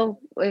 Catherine's skill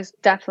has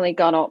definitely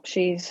gone up.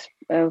 She's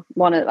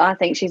I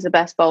think she's the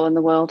best bowler in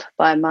the world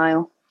by a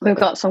mile. We've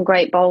got some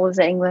great bowlers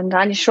at England.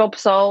 Anya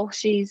Shrubsole,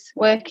 she's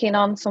working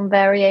on some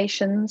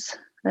variations.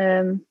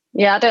 I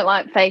don't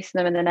like facing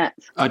them in the net.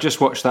 I just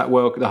watched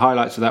the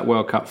highlights of that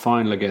World Cup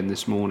final again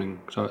this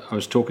morning. So I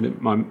was talking to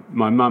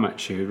my mum,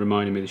 actually, who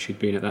reminded me that she'd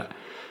been at that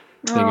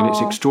thing, and it's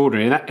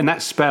extraordinary. And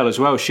that spell as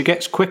well, she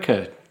gets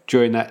quicker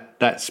during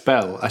that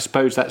spell. I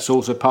suppose that's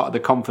also part of the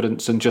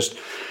confidence and just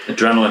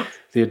adrenaline.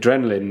 The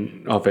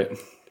adrenaline of it.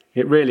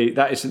 It really,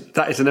 that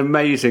is an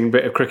amazing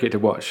bit of cricket to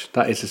watch.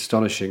 That is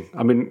astonishing.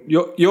 I mean,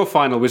 your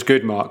final was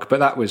good, Mark, but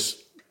that was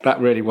That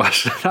really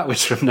was. That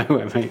was from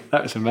nowhere, mate.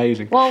 That was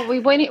amazing. Well, we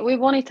won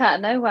it out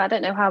of nowhere. I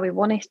don't know how we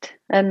won it.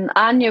 And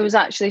Anya was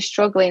actually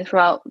struggling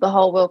throughout the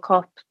whole World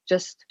Cup,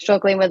 just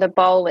struggling with her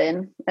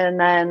bowling. And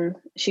then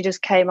she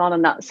just came on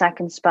in that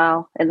second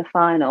spell in the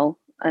final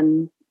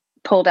and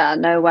pulled out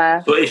of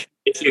nowhere. So is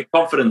she a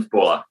confidence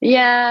bowler?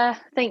 Yeah,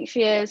 I think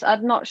she is.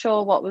 I'm not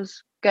sure what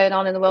was going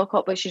on in the World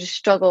Cup, but she just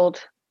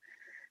struggled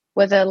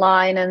with her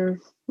line,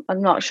 and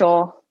I'm not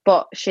sure.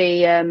 But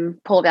she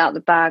pulled out the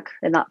bag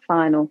in that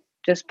final.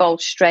 Just bowled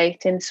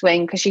straight in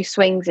swing, because she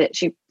swings it.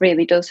 She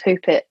really does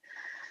hoop it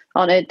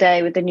on her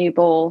day with the new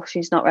ball.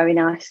 She's not very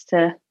nice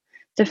to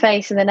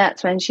face in the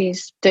nets when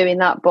she's doing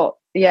that. But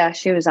yeah,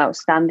 she was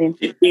outstanding.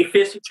 We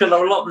face each other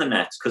a lot in the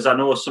nets, because I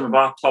know some of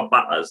our top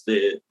batters,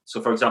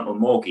 so for example,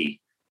 Morgie,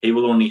 he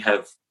will only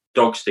have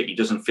dog stick. He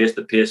doesn't face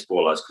the pace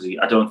bowlers because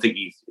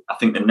I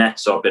think the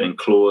nets are a bit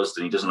enclosed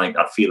and he doesn't like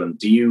that feeling.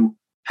 Do you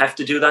have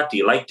to do that? Do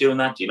you like doing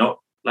that? Do you not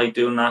like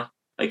doing that?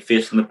 Like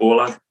facing the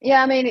bowler?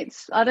 Yeah, I mean,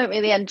 I don't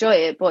really enjoy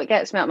it, but it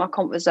gets me out of my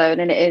comfort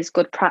zone and it is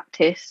good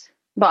practice.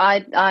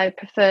 But I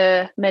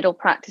prefer middle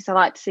practice. I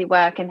like to see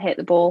where I can hit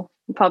the ball.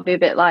 I'm probably a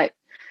bit like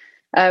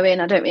Owen.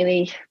 I don't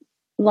really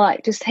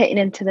like just hitting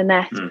into the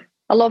net.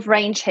 I love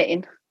range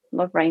hitting.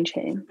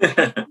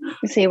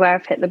 You see where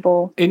I've hit the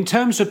ball. In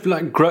terms of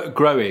like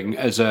growing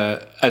as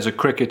a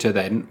cricketer,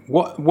 then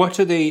what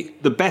are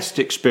the best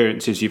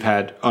experiences you've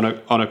had on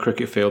a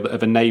cricket field that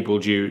have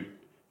enabled you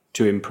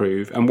to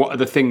improve, and what are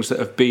the things that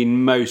have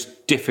been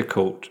most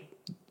difficult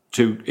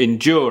to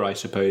endure, I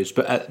suppose,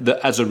 but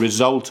as a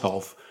result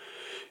of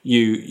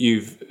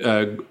you've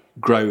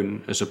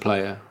grown as a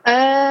player?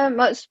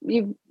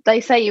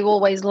 They say you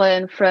always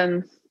learn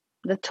from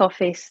the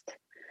toughest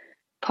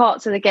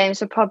parts of the game,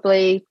 so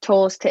probably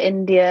tours to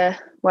India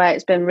where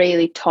it's been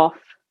really tough,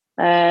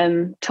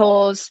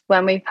 tours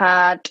when we've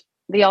had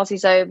the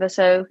Aussies over.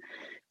 So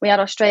we had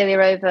Australia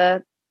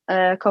over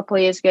a couple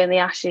of years ago in the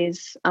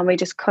Ashes, and we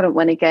just couldn't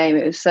win a game.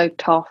 It was so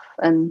tough,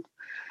 and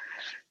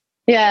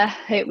yeah,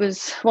 it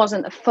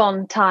wasn't a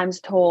fun times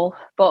at all.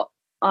 But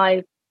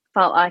I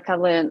felt like I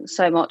learned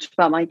so much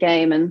about my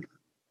game and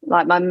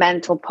like my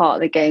mental part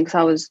of the game, because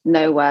I was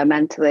nowhere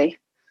mentally.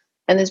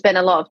 And there's been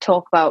a lot of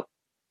talk about,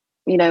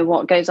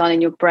 what goes on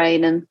in your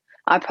brain, and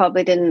I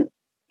probably didn't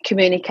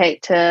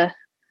communicate to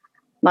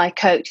my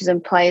coaches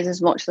and players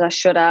as much as I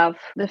should have.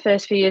 The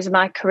first few years of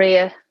my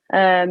career,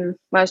 where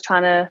I was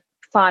trying to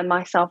find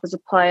myself as a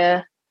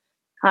player,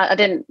 I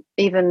didn't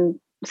even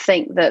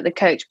think that the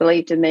coach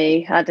believed in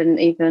me. I didn't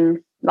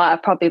even, I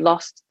probably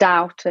lost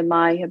doubt in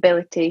my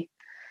ability,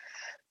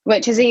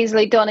 which is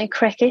easily done in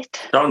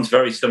cricket. Sounds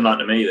very similar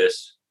to me,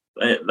 this.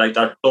 Like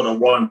that sort of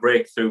one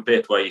breakthrough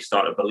bit where you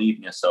start to believe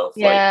in yourself.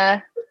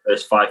 Yeah. Like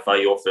first 5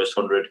 your first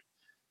 100,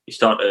 you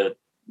start to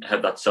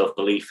have that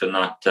self-belief and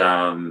that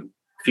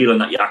feeling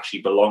that you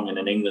actually belong in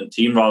an England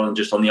team rather than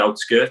just on the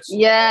outskirts.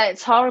 Yeah,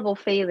 it's a horrible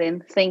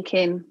feeling,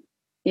 thinking,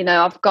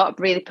 I've got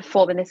to really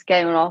perform in this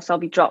game or else I'll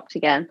be dropped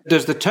again.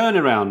 Does the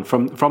turnaround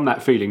from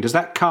that feeling, does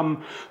that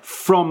come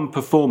from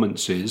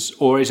performances,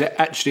 or is it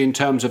actually in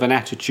terms of an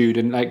attitude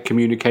and like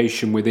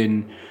communication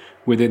within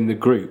the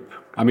group?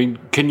 I mean,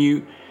 can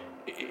you,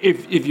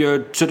 if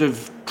you're sort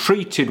of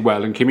treated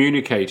well and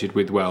communicated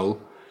with well,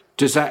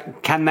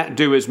 can that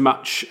do as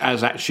much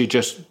as actually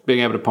just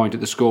being able to point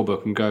at the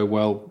scorebook and go,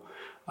 well,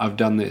 I've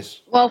done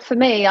this? Well, for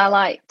me, I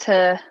like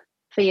to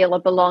feel a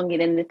belonging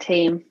in the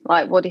team.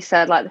 Like Woody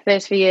said, like the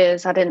first few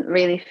years, I didn't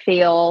really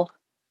feel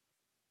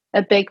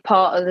a big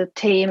part of the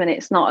team, and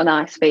it's not a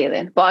nice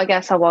feeling. But I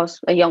guess I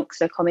was a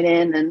youngster coming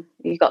in, and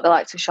you got the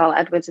likes of Charlotte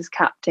Edwards as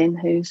captain,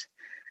 who's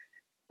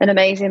an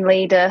amazing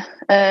leader.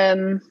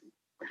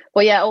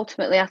 But yeah,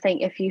 ultimately, I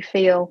think if you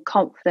feel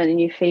confident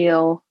and you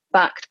feel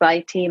backed by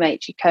your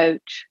teammates, your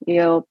coach,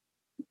 your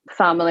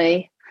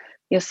family,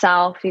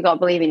 yourself, you've got to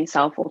believe in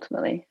yourself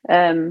ultimately.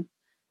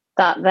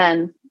 That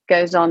then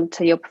goes on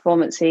to your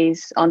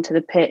performances onto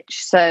the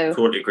pitch. So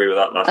totally agree with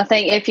that. I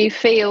think if you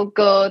feel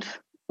good,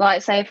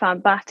 like say if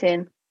I'm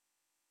batting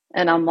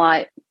and I'm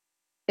like,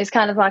 it's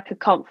kind of like a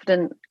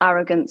confident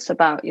arrogance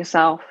about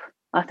yourself.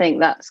 I think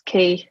that's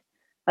key.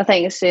 I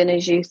think as soon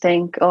as you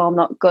think, oh, I'm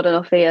not good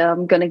enough here,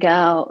 I'm going to get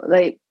out.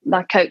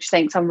 My coach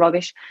thinks I'm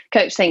rubbish.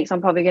 Coach thinks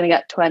I'm probably going to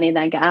get 20 and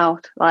then get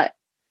out. Like,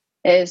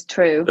 it is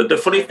true. The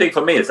funny thing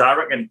for me is I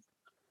reckon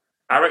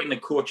the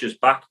coaches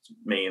backed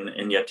me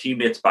and your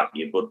teammates backed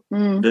you, but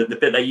the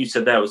bit that you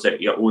said there was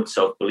your own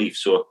self-belief.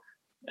 So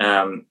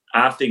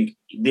I think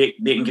they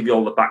can give you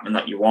all the backing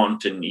that you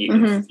want, and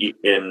you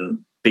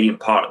can being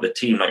part of the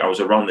team. Like I was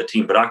around the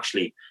team, but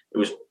actually it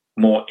was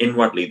more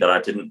inwardly that I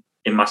didn't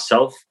in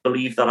myself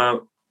believe that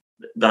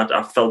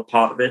I felt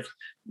part of it.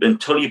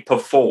 Until you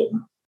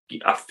perform,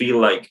 I feel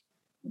like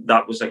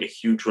that was like a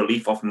huge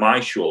relief off my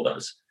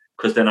shoulders,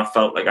 because then I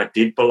felt like I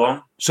did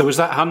belong. So was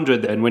that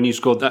 100 then, when you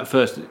scored that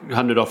first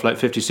 100 off like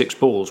 56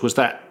 balls,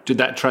 did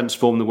that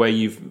transform the way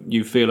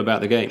you feel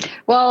about the game?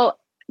 Well,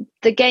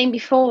 the game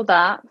before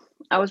that,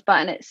 I was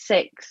batting at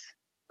 6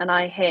 and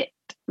I hit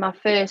my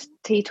first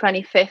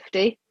T20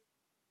 50.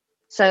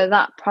 So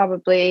that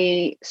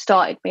probably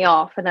started me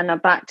off, and then I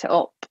backed it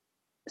up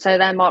So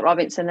then Mark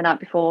Robinson, the night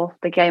before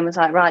the game, was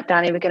like, right,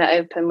 Danny, we're going to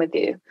open with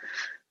you.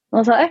 I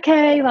was like,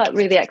 okay, like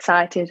really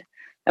excited.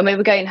 And we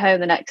were going home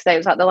the next day. It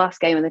was like the last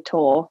game of the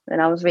tour.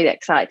 And I was really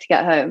excited to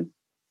get home.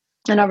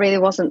 And I really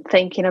wasn't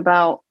thinking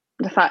about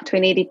the fact we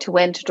needed to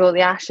win to draw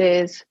the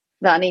Ashes,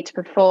 that I need to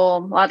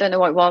perform. I don't know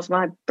what it was.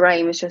 My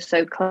brain was just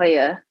so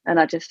clear. And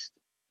I just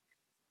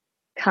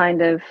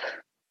kind of,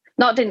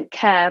 not didn't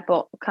care,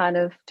 but kind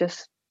of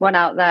just went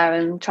out there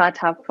and tried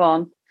to have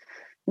fun.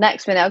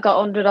 Next minute, I got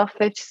 100 off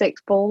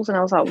 56 balls. And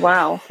I was like,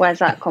 wow, where's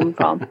that come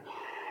from?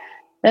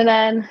 And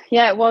then,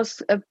 yeah, it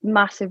was a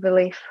massive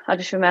relief. I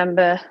just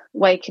remember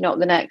waking up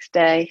the next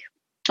day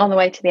on the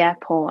way to the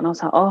airport and I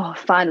was like, oh, I've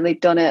finally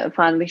done it. I've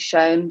finally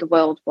shown the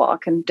world what I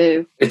can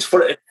do. It's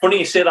funny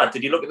you say that.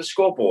 Did you look at the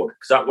scoreboard?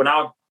 Because when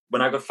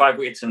I got 5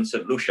 wickets in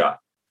St. Lucia,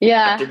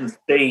 yeah, I didn't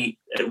see,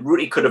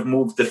 Rudy could have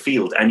moved the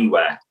field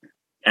anywhere.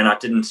 And I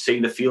didn't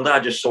see the fielder. I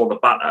just saw the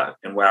batter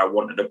and where I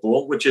wanted to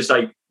bowl, which is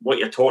like what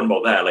you're talking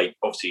about there, like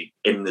obviously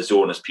in the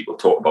zone as people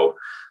talk about.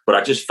 But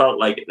I just felt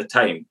like at the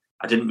time,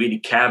 I didn't really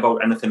care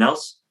about anything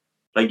else.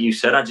 Like you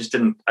said, I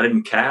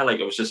didn't care. Like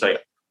it was just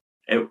like,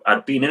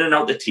 I'd been in and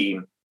out the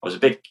team. I was a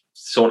bit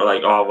sort of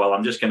like, oh, well,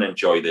 I'm just going to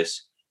enjoy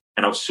this.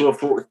 And I was so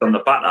focused on the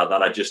batter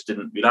that I just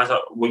didn't realise.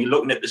 Were you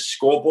looking at the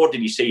scoreboard?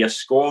 Did you see your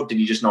score? Did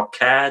you just not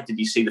care? Did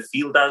you see the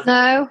fielders?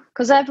 No,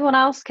 because everyone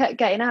else kept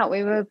getting out.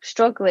 We were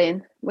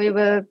struggling. We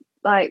were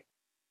like,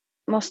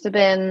 must have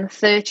been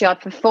 30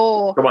 odd for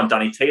 4. Come on,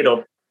 Danny, tee it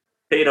up.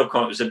 It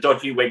was a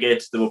dodgy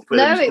wicket. They were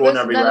going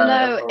everywhere.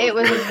 No, it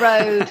was a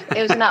road.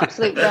 It was an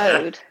absolute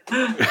road.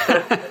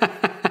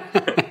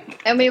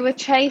 And we were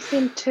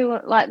chasing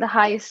to like the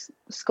highest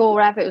score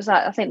ever. It was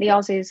like, I think the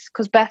Aussies,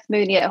 because Beth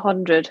Mooney hit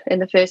 100 in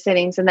the first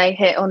innings and they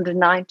hit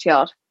 190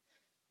 odd.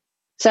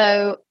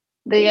 So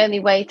the only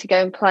way to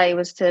go and play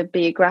was to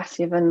be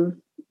aggressive and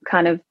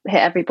kind of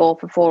hit every ball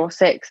for 4 or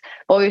 6.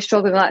 But we were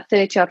struggling like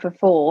 30 odd for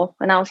 4.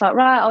 And I was like,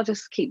 right, I'll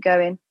just keep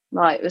going.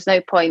 Like, there's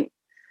no point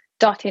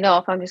dotting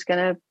up. I'm just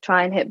going to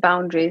try and hit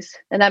boundaries.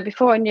 And then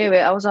before I knew it,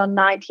 I was on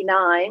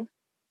 99.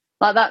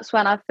 Like, that's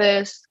when I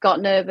first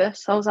got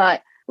nervous. I was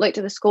like, looked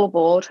at the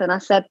scoreboard and I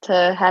said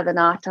to Heather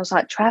Knight, I was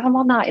like, Trev, I'm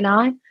on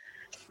 99.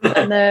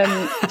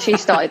 And she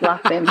started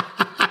laughing.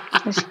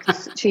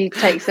 She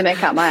takes the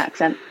mick out my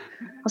accent.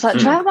 I was like,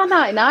 Trev, I'm on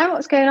 99,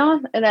 what's going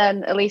on? And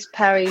then Elise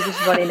Perry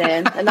was running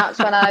in. And that's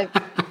when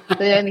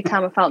the only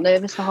time I felt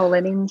nervous the whole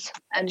innings.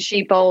 And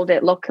she bowled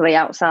it luckily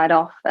outside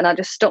off. And I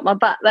just stuck my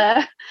bat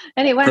there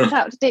and it went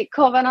out to deep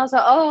cover. And I was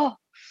like, oh,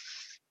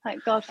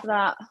 thank God for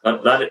that.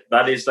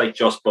 That is like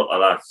Joss Butler.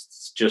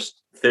 That's just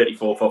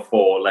 34 for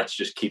 4. Let's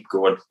just keep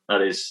going.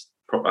 That is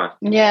proper.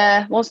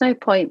 Yeah, well, there's no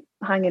point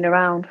hanging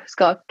around. It's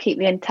got to keep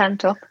the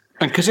intent up.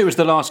 And because it was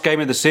the last game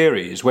of the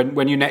series,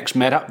 when you next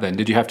met up then,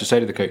 did you have to say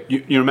to the coach,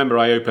 you remember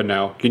I open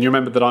now? Can you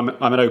remember that I'm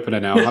an opener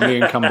now? I'm the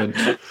incumbent.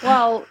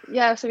 Well,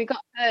 yeah, so we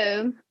got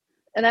home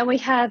and then we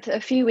had a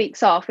few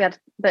weeks off. We had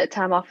a bit of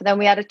time off and then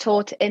we had a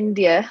tour to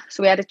India.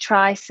 So we had a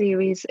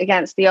tri-series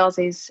against the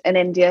Aussies in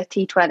India,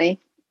 T20.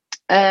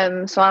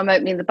 So I'm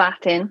opening the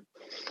batting.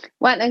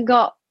 Went and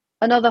got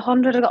another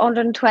 100, I got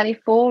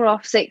 124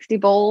 off 60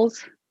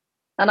 balls.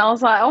 And I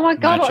was like, oh my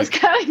God, what's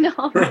going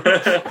on?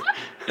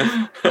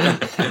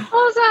 I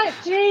was like,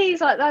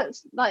 geez,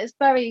 it's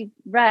very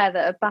rare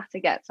that a batter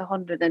gets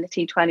 100 in a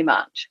T20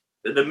 match.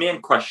 The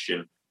main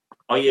question,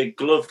 are you a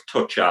glove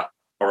toucher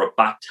or a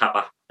bat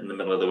tapper in the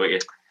middle of the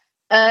wicket?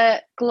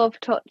 Glove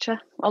toucher.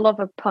 I love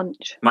a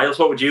punch. Miles,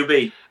 what would you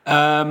be?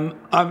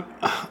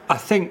 I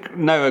think,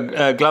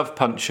 a glove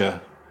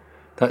puncher.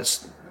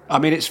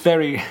 It's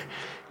very...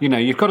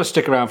 you've got to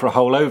stick around for a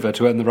whole over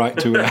to earn the right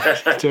to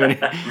any.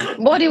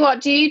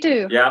 What do you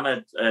do? Yeah,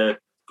 I'm a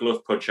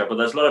glove puncher, but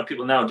there's a lot of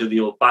people now do the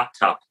old bat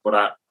tap, but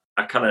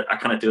I kind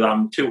of do that.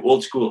 I'm too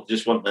old school.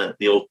 Just want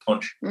the old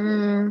punch.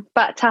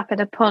 Bat tap and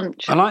a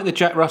punch. I like the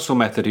Jack Russell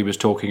method he was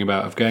talking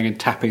about of going and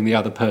tapping the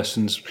other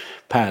person's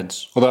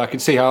pads. Although I can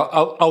see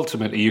how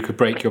ultimately you could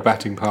break your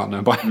batting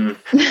partner by. Well,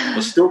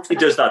 Stokesy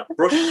does that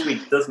brush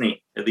sweep, doesn't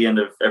he? At the end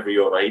of every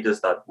over, he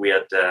does that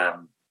weird.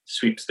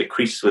 Sweeps the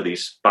crease with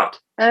his bat.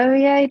 Oh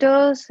yeah, he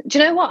does. Do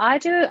you know what I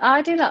do?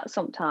 I do that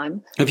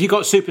sometimes. Have you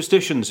got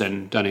superstitions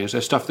then, Danny? Is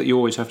there stuff that you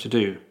always have to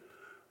do?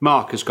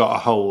 Mark has got a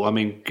whole. I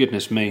mean,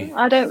 goodness me.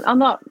 I'm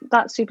not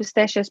that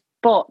superstitious,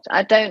 but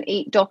I don't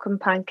eat duck and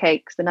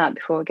pancakes the night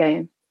before a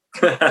game.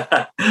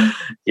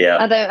 Yeah.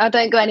 I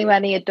don't go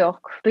anywhere near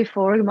duck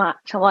before a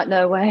match. I'm like,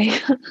 no way.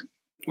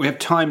 We have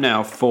time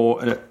now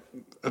for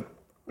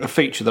a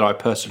feature that I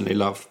personally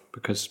love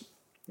because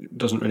it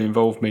doesn't really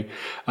involve me.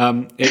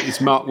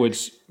 It's Mark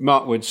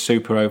Wood's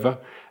Super Over.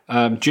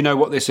 Do you know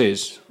what this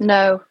is?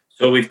 No.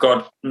 So we've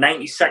got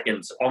 90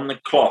 seconds on the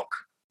clock.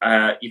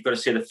 You've got to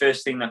say the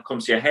first thing that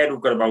comes to your head. We've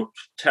got about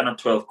 10 or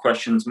 12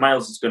 questions.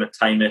 Miles is going to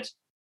time it.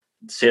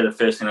 Say the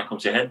first thing that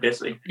comes to your head,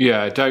 basically.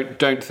 Yeah,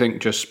 don't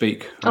think, just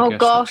speak. Oh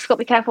gosh, got to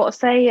be careful what I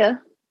say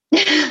here.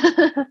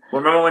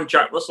 Remember when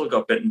Jack Russell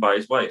got bitten by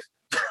his wife?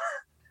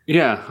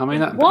 Yeah, I mean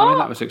that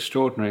was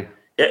extraordinary.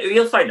 Yeah,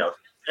 you'll find out.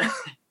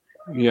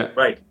 Yeah.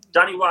 Right.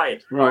 Danny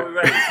Wyatt. Right. Are we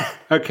ready?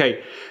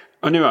 Okay.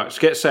 On your marks,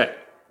 get set,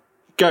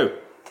 Go.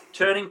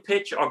 Turning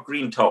pitch or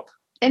green top?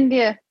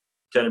 India.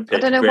 Turning pitch.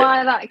 I don't know great.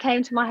 why that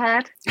came to my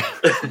head.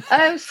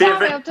 Oh,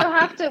 sorry. Do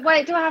I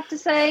have to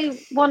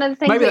say one of the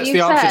things Maybe that that's you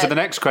the answer said? to the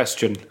next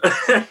question.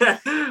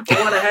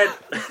 One ahead.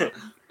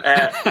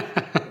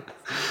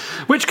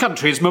 Which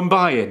country is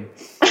Mumbai in?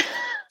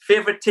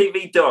 Favourite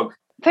TV dog?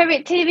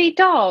 Favourite TV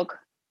dog?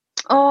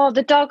 Oh,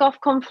 the dog off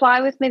Come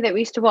Fly With Me that we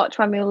used to watch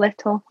when we were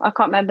little. I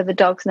can't remember the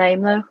dog's name,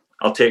 though.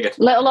 I'll take it.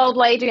 Little old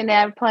lady in the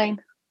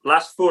airplane.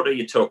 Last photo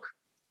you took?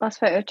 Last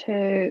photo I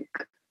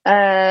took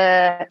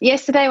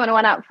yesterday when I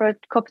went out for a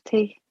cup of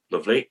tea.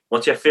 Lovely.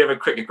 What's your favourite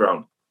cricket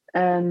ground?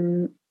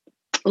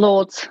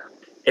 Lords.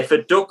 If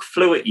a duck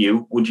flew at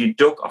you, would you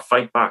duck or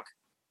fight back?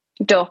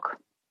 Duck.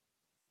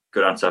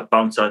 Good answer.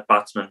 Bouncer,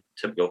 batsman,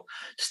 typical.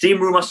 Steam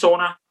room or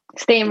sauna?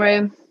 Steam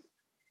room.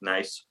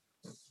 Nice.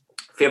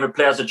 Favourite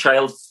player as a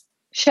child?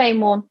 Shane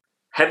Warne.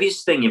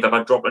 Heaviest thing you've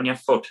ever dropped on your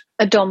foot?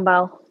 A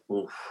dumbbell.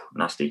 Oof,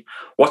 nasty.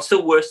 What's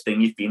the worst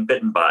thing you've been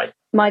bitten by?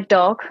 My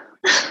dog.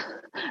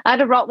 I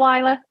had a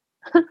Rottweiler.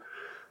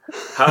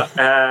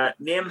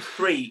 Name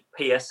 3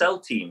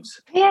 PSL teams.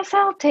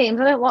 PSL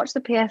teams? I don't watch the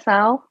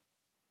PSL.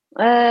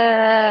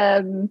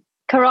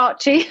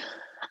 Karachi.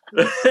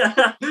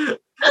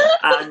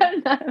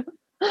 And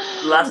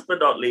last but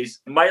not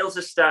least, Miles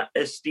is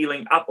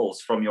stealing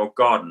apples from your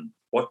garden.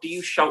 What do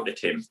you shout at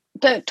him?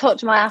 Don't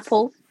touch my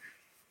apples.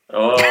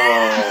 Oh,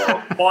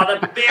 for the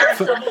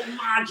veritable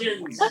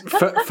margins.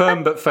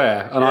 Firm but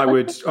fair, and I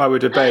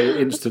would obey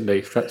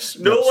instantly.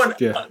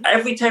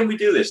 Every time we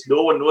do this,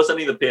 no one knows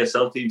any of the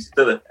PSL teams,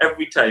 do they?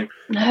 Every time.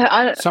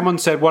 No, Someone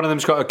said one of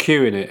them's got a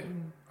Q in it.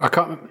 I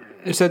can't.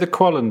 Is there the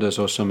Qalandars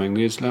or something?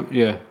 The Islam,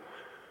 yeah.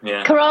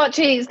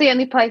 Karachi is the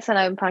only place I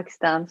know in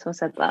Pakistan, so I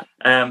said that.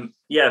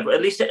 Yeah, but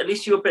at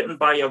least you were bitten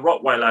by your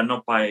Rottweiler,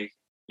 not by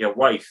your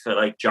wife,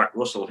 like Jack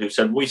Russell, who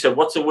said, "We said,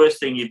 what's the worst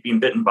thing you've been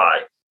bitten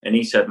by?" And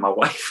he said, "My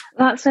wife."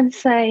 That's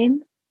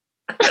insane.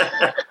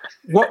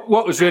 What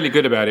was really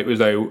good about it was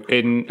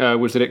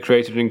was that it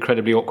created an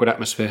incredibly awkward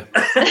atmosphere.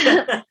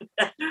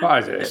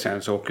 It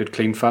sounds awkward,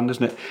 clean fun,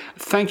 doesn't it?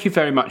 Thank you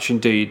very much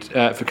indeed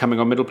for coming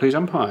on Middle Please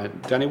Umpire,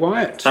 Danny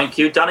Wyatt. Thank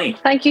you, Danny.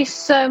 Thank you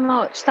so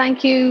much.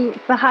 Thank you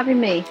for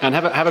having me. And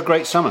have a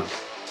great summer.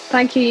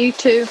 Thank you, you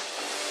too.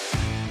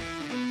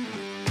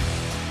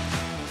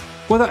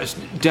 Well, that's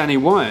Danny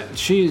Wyatt.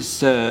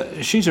 She's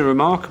a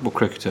remarkable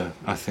cricketer,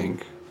 I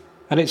think.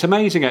 And it's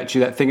amazing,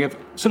 actually, that thing of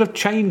sort of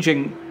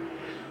changing,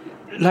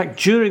 like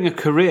during a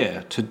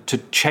career, to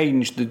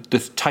change the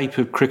type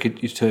of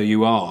cricketer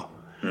you are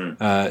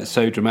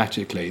so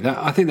dramatically.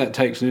 I think that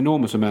takes an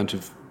enormous amount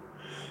of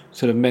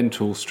sort of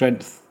mental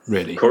strength,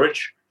 really.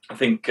 Courage. I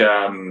think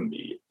I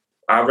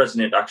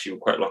resonate actually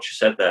with quite a lot you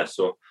said there.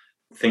 So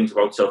things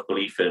about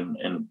self-belief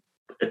and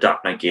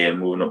adapting a game,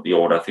 moving up the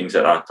order, things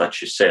like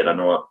that you said. I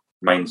know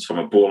mine's from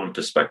a bowling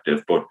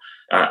perspective, but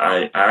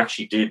I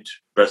actually did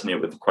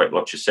resonate with quite a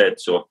lot you said.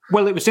 So,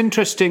 well, it was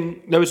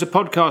interesting. There was a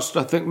podcast,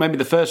 I think maybe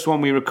the first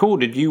one we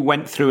recorded, you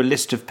went through a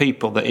list of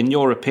people that, in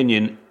your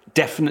opinion,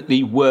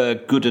 definitely were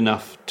good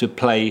enough to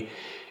play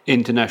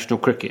international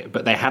cricket,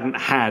 but they hadn't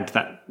had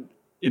that,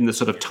 in the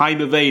sort of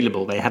time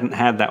available, they hadn't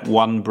had that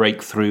one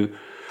breakthrough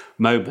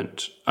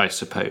moment, I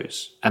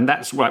suppose. And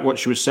that's what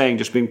she was saying,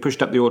 just being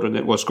pushed up the order, and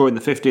then, scoring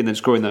the 50 and then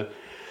scoring the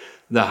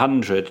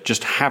 100,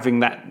 just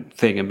having that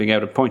thing and being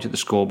able to point at the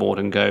scoreboard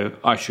and go,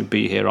 I should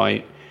be here,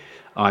 I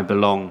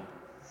belong.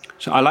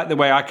 So I like the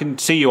way I can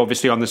see you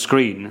obviously on the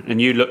screen, and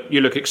you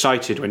look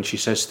excited when she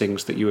says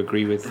things that you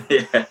agree with.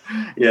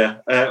 Yeah.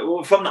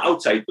 Well, from the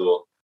outside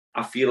though,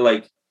 I feel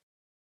like,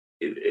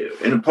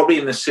 and probably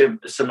in the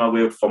similar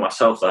way for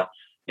myself, that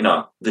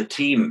the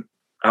team,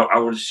 I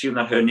would assume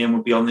that her name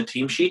would be on the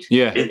team sheet.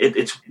 Yeah,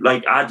 it's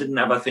like I didn't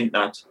ever think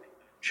that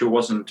she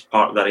wasn't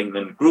part of that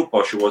England group,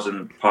 or she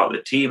wasn't part of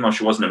the team, or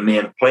she wasn't a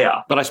main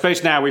player. But I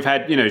suppose now we've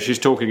had, she's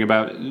talking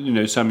about,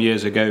 some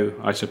years ago,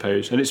 I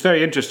suppose. And it's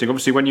very interesting.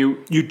 Obviously, when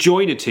you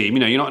join a team,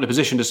 you're not in a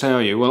position to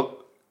say, well,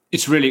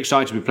 it's really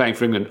exciting to be playing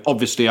for England.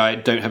 Obviously, I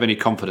don't have any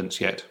confidence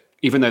yet,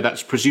 even though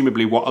that's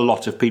presumably what a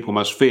lot of people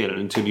must feel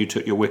until you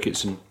took your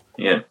wickets and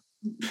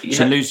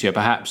St. Lucia,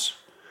 perhaps.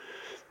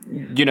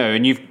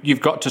 And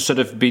you've got to sort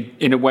of be,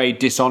 in a way,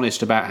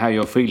 dishonest about how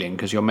you're feeling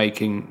because you're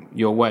making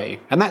your way.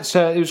 And that's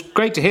it was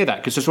great to hear that,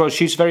 because as well,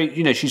 she's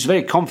she's a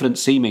very confident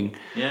seeming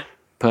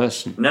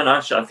person. No,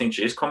 I think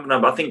she is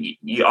confident. But I think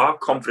you are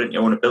confident in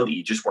your own ability.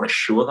 You just want to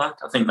show that.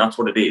 I think that's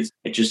what it is.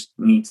 It just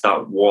needs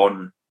that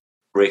one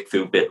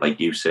breakthrough bit, like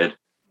you said.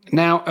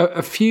 Now,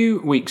 a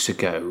few weeks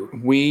ago,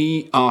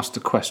 we asked a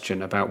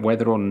question about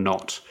whether or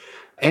not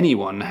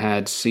anyone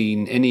had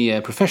seen any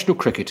professional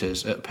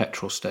cricketers at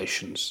petrol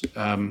stations.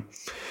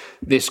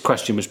 This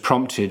question was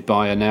prompted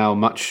by a now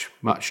much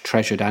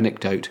treasured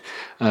anecdote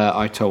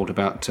I told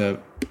about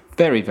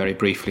very, very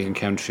briefly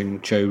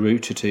encountering Joe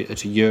Root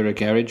at a Euro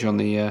garage on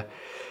the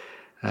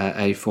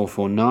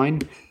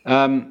A449.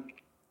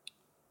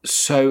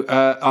 So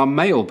our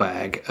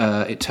mailbag,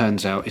 it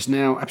turns out, is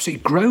now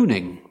absolutely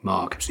groaning,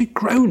 Mark, absolutely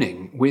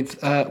groaning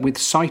with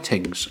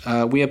sightings.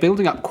 We are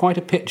building up quite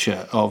a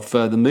picture of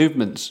the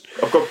movements.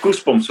 I've got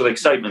goosebumps with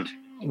excitement.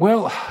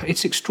 Well,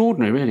 it's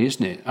extraordinary, really,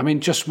 isn't it? I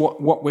mean, just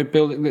what we're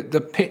building,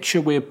 the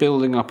picture we're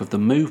building up of the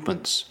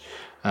movements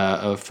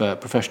of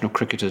professional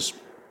cricketers.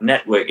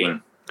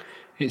 Networking.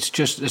 It's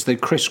just, as they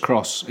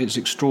crisscross, it's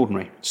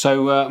extraordinary.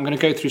 So I'm going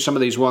to go through some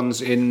of these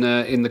ones in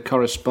the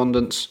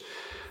correspondence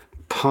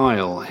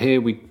pile. Here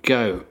we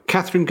go.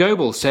 Catherine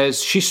Goebel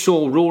says she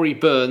saw Rory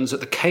Burns at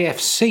the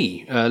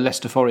KFC,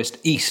 Leicester Forest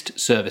East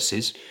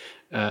services,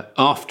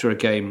 after a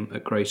game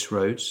at Grace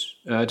Roads.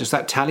 Does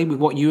that tally with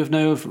what you have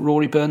know of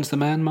Rory Burns, the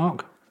man,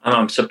 Mark?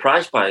 I'm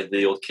surprised by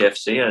the old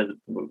KFC.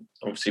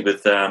 Obviously,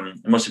 with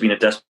it must have been a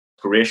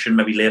desperation,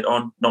 maybe late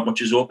on, not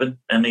much is open,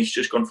 and he's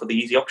just gone for the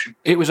easy option.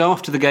 It was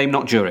after the game,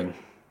 not during.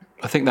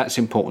 I think that's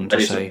important to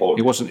say.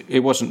 Important.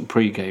 It wasn't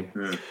pre-game.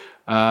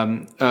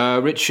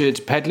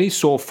 Richard Pedley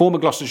saw former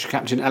Gloucestershire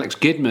captain Alex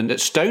Gidman at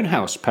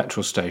Stonehouse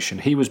petrol station.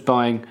 He was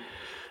buying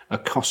a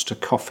Costa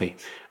coffee.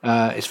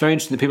 It's very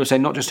interesting that people say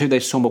not just who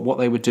they saw, but what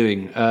they were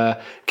doing.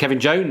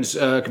 Kevin Jones,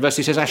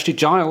 conversely, says Ashley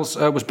Giles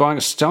was buying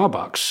a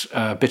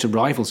Starbucks, bitter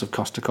rivals of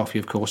Costa Coffee,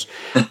 of course,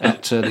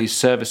 at these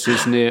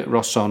services near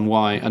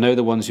Ross-on-Wye. I know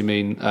the ones you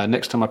mean.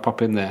 Next time I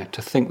pop in there,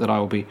 to think that I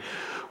will be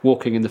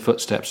walking in the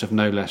footsteps of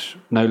no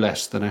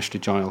less than Ashley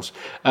Giles.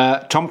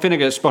 Tom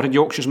Finnegar spotted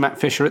Yorkshire's Matt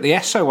Fisher at the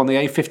Esso on the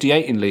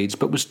A58 in Leeds,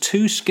 but was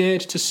too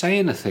scared to say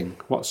anything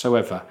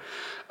whatsoever.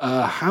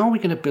 How are we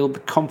going to build the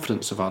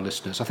confidence of our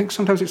listeners? I think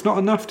sometimes it's not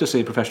enough to see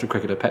a professional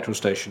cricketer at a petrol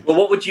station. Well,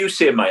 what would you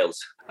say,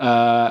 Miles?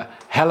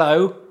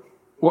 Hello.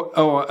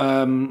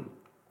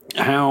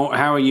 How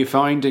are you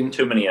finding?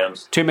 Too many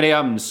ums. Too many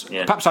ums.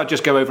 Yeah. Perhaps I'd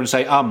just go over and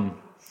say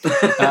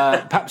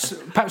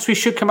Perhaps we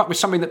should come up with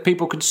something that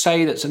people could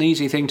say that's an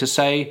easy thing to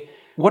say.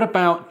 What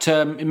about,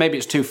 maybe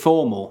it's too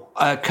formal,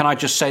 can I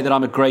just say that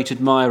I'm a great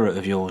admirer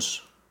of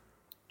yours?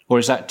 Or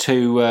is that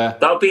too...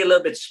 That would be a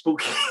little bit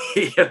spooky.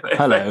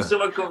 Hello. If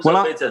someone comes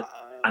up with it,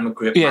 I'm a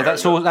great admirer. Yeah,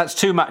 that's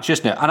too much,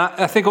 isn't it? And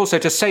I think also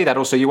to say that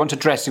also, you want to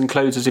dress in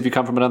clothes as if you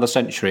come from another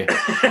century.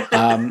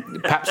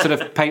 Perhaps sort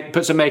of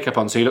put some makeup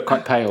on so you look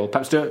quite pale.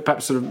 Perhaps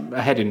sort of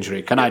a head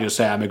injury. Can I just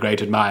say I'm a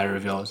great admirer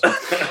of yours?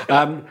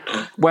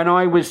 When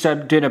I was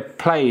doing a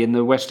play in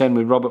the West End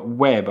with Robert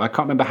Webb, I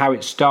can't remember how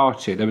it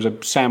started. There was a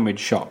sandwich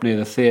shop near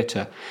the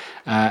theatre.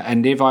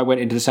 And if I went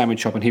into the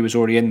sandwich shop and he was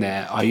already in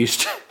there, I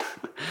used to...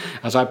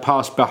 As I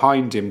passed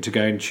behind him to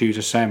go and choose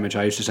a sandwich,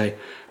 I used to say,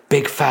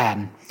 "Big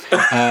fan,"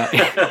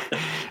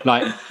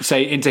 like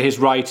say into his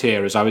right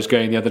ear as I was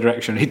going the other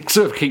direction. He'd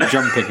sort of keep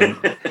jumping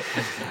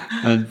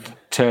and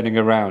turning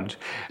around.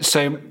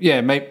 So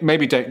yeah,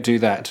 maybe don't do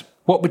that.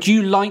 What would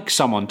you like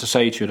someone to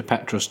say to you at a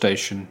petrol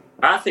station?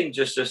 I think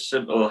just a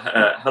simple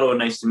 "Hello,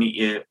 nice to meet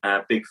you.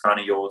 Big fan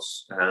of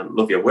yours.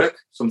 Love your work."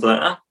 Something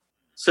like that.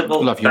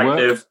 Simple, love your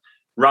work.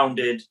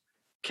 Rounded.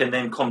 Can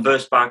then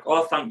converse back.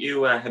 "Oh, thank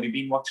you. Have you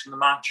been watching the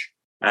match?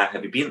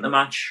 Have you been at the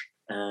match?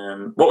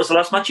 What was the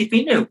last match you've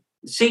been to?"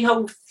 See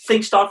how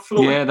things start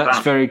flowing. Yeah, that's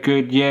very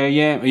good.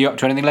 Yeah. Are you up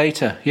to anything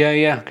later?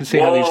 Yeah. I can see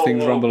how these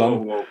things rumble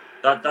on. Whoa.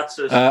 That's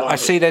I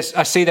see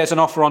there's an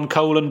offer on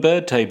coal and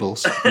bird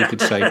tables, you could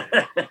say.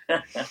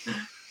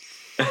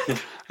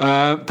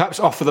 Perhaps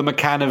offer them a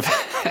can of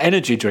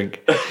energy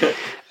drink.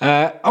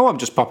 I'm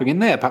just popping in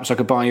there. Perhaps I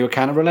could buy you a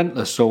can of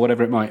Relentless or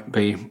whatever it might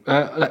be.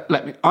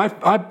 Let me.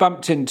 I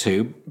bumped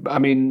into. I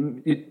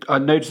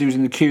noticed he was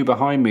in the queue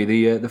behind me.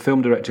 The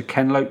film director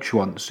Ken Loach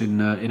once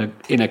in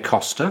a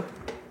Costa,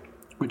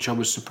 which I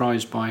was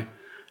surprised by.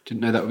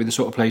 Didn't know that would be the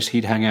sort of place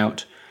he'd hang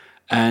out.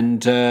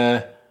 And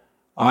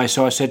I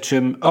said to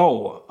him,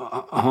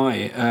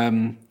 "Hi.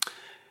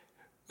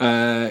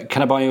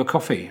 Can I buy you a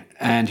coffee?"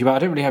 And he went, "I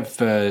don't really have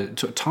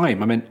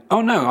time." I meant,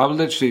 "Oh no,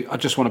 I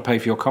just want to pay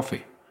for your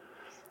coffee."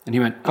 And he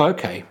went, "Oh,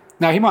 okay."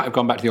 Now he might have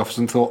gone back to the office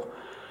and thought,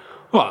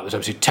 "Well, that was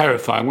absolutely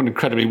terrifying. What an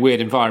incredibly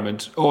weird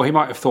environment." Or he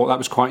might have thought that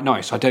was quite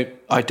nice. I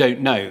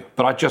don't know.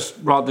 But I just,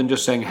 rather than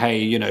just saying,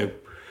 "Hey,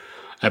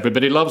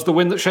 everybody loves the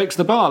wind that shakes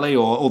the barley,"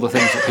 or all the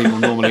things that people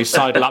normally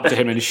sidle up to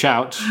him and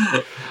shout,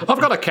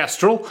 "I've got a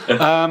Kestrel."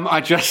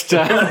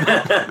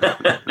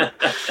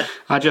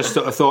 I just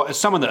sort of thought, as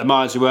someone that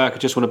admires your work, I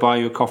just want to buy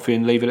you a coffee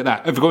and leave it at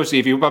that. Of course,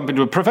 if you bump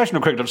into a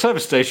professional cricketer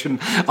service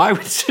station, I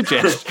would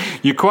suggest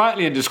you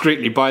quietly and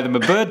discreetly buy them a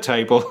bird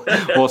table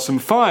or some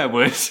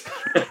firewood.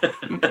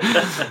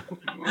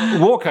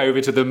 Walk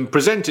over to them,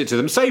 present it to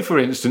them. Say, for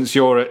instance,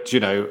 you're at,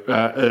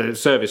 a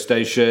service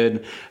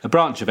station, a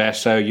branch of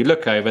Esso. You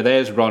look over,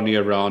 there's Ronnie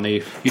or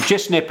Ronnie. You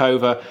just nip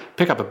over,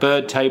 pick up a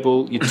bird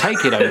table, you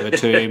take it over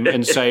to him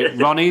and say,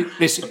 "Ronnie,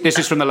 this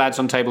is from the lads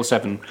on table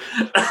 7.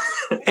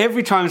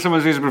 Every time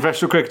someone sees a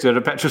professional cricketer at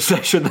a petrol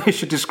station, they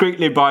should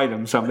discreetly buy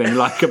them something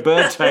like a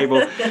bird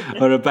table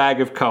or a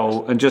bag of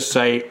coal and just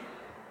say,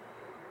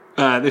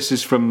 "This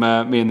is from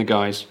me and the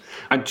guys.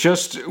 I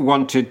just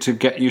wanted to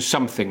get you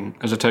something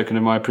as a token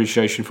of my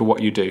appreciation for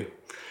what you do." And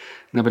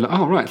they'll be like,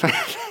 "Oh, right,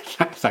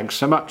 thanks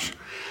so much."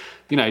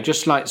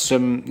 Just like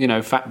some,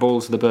 fat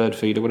balls of the bird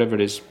feed or whatever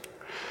it is.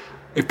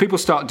 If people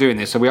start doing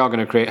this, so we are going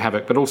to create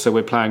havoc, but also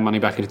we're ploughing money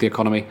back into the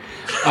economy.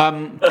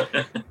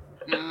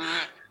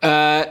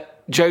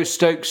 Joe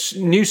Stokes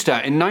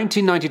Newstat. In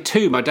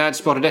 1992, my dad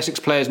spotted Essex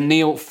players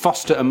Neil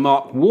Foster and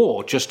Mark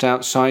Waugh just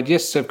outside.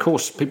 Yes, of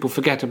course, people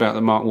forget about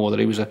the Mark Waugh, that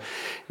he was an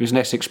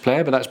Essex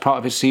player, but that's part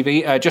of his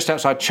CV. Just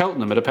outside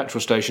Cheltenham at a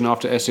petrol station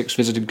after Essex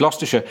visited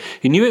Gloucestershire.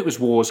 He knew it was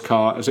Waugh's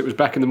car, as it was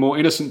back in the more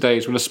innocent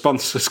days when a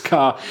sponsored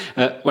car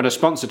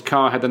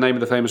had the name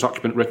of the famous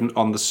occupant written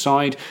on the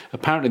side.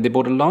 Apparently, they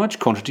bought a large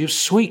quantity of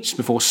sweets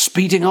before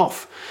speeding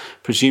off,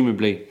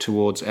 presumably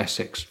towards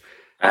Essex.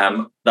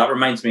 That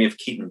reminds me of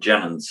Keaton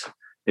Jennings,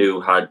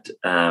 who had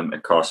a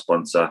car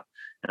sponsor,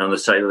 and on the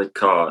side of the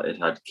car it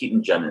had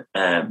Keaton Jennings,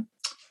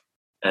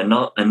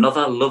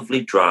 another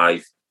lovely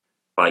drive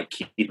by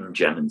Keaton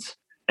Jennings.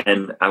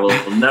 And I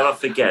will never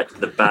forget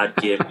the bad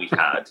game we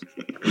had.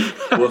 We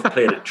both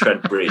played at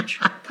Trent Bridge.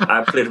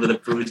 I played with a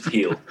bruised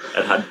heel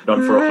and had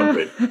none for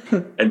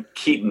 100. And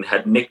Keaton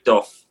had nicked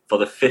off for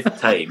the 5th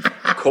time,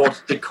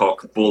 Court de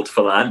Cock, Bolt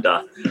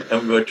Philander,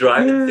 and we were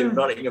driving through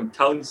Nottingham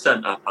Town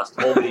Centre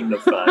past all the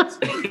England fans.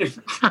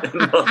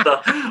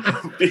 Another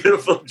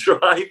beautiful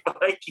drive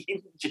by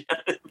Keaton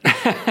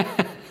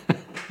Jennings.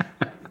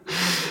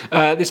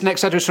 This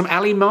next letter is from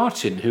Ali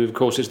Martin, who, of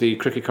course, is the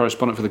cricket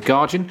correspondent for The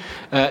Guardian.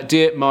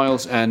 Dear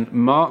Miles and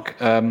Mark,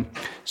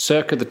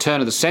 circa the turn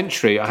of the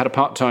century, I had a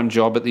part-time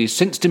job at the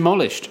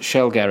since-demolished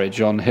Shell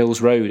Garage on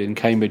Hills Road in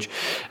Cambridge.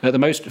 The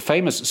most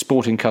famous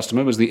sporting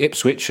customer was the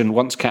Ipswich and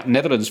once-capped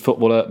Netherlands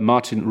footballer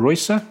Martin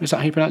Reusser. Is that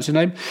how you pronounce his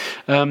name?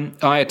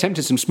 I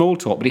attempted some small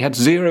talk, but he had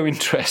zero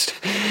interest.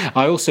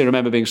 I also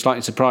remember being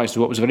slightly surprised at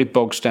what was a very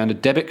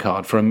bog-standard debit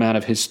card for a man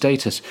of his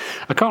status.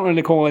 I can't really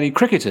recall any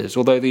cricketers,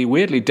 although the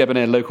weirdly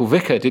debonair local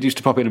vicar did used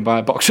to pop in and buy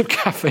a box of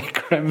Cafe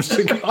Creme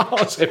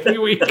cigars every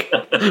week.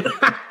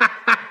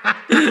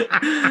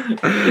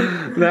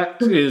 That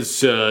is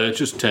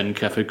just 10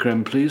 Cafe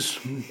Creme, please.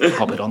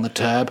 Pop it on the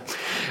tab.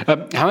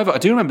 However, I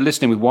do remember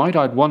listening with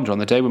wide-eyed wonder on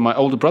the day when my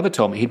older brother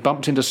told me he'd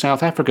bumped into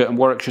South Africa and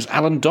Warwickshire's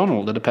Alan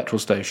Donald at a petrol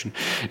station.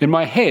 In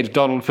my head,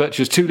 Donald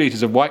purchased 2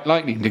 litres of White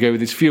Lightning to go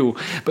with his fuel,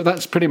 but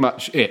that's pretty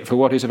much it for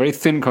what is a very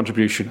thin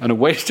contribution and a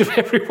waste of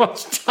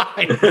everyone's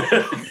time.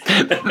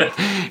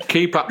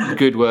 Keep up the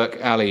good work,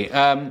 Ali. Keep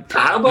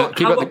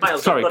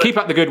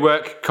up the good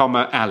work,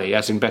 comma, Ali,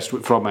 as in best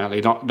from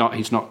Ali.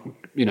 He's not.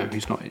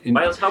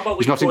 Miles, how about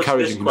we not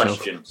encouraging this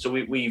question? Himself. So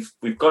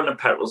we've gone to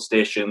petrol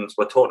stations.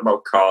 We're talking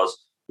about cars.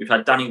 We've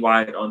had Danny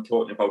Wyatt on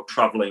talking about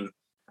travelling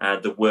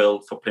the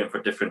world for playing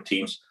for different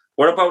teams.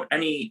 What about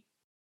any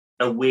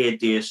away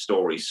day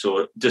stories?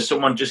 So does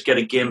someone just get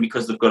a game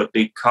because they've got a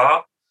big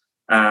car?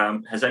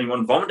 Has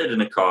anyone vomited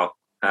in a car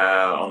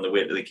on the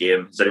way to the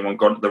game? Has anyone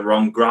gone to the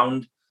wrong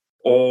ground?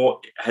 Or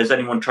has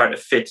anyone tried to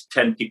fit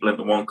 10 people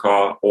into one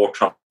car or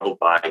travel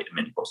by a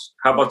minibus?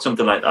 How about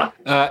something like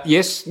that?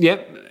 Yes,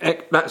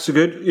 that's a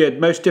good,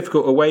 most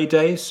difficult away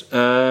days.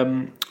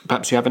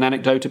 Perhaps you have an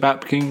anecdote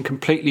about being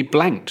completely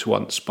blanked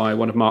once by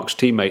one of Mark's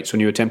teammates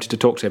when you attempted to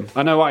talk to him.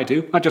 I know I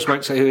do. I just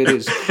won't say who it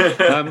is.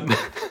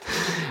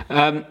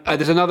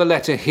 There's another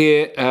letter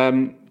here.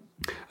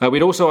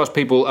 We'd also asked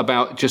people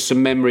about just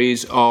some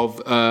memories of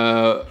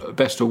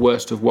best or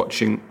worst of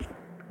watching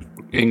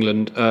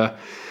England.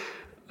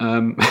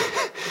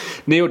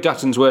 Neil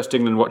Dutton's worst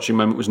England watching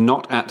moment was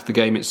not at the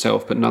game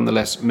itself, but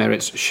nonetheless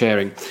merits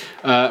sharing.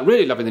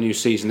 Really loving the new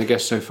season. The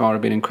guests so far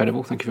have been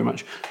incredible. Thank you very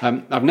much.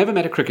 I've never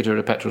met a cricketer at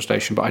a petrol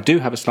station, but I do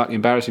have a slightly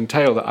embarrassing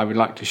tale that I would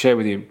like to share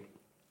with you.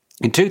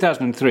 In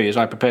 2003, as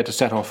I prepared to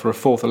set off for a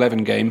 4th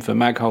 11 game for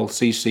Maghole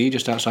CC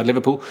just outside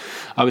Liverpool,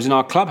 I was in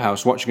our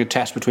clubhouse watching a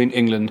test between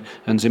England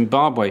and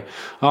Zimbabwe.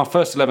 Our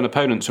first 11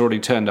 opponents already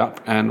turned up,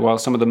 and while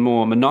some of the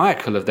more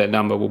maniacal of their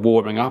number were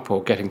warming up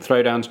or getting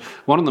throwdowns,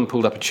 one of them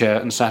pulled up a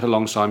chair and sat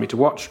alongside me to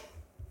watch.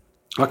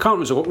 I can't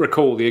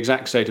recall the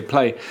exact state of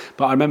play,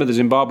 but I remember the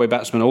Zimbabwe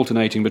batsman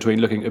alternating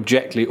between looking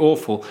objectively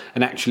awful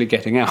and actually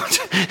getting out.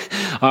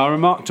 I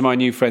remarked to my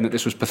new friend that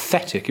this was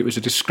pathetic, it was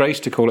a disgrace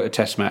to call it a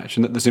test match,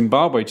 and that the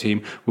Zimbabwe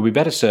team would be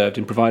better served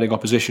in providing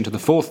opposition to the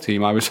 4th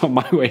team I was on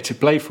my way to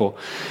play for.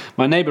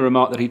 My neighbour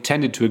remarked that he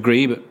tended to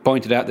agree, but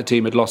pointed out the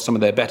team had lost some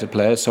of their better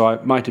players, so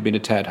I might have been a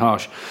tad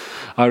harsh.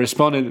 I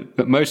responded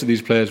that most of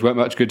these players weren't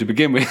much good to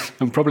begin with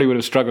and probably would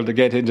have struggled to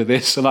get into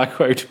this, and I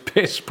quote,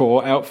 piss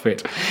poor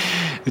outfit.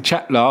 The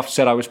chap laughed,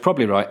 said I was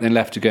probably right, then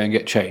left to go and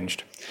get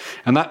changed.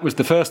 And that was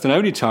the first and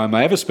only time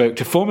I ever spoke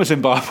to former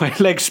Zimbabwe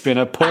leg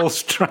spinner Paul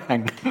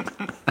Strang.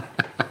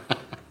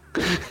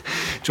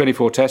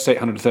 24 tests,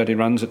 830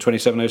 runs at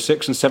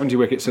 27.06 and 70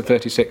 wickets at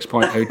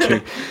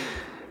 36.02.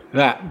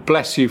 That,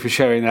 bless you for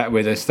sharing that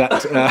with us.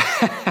 That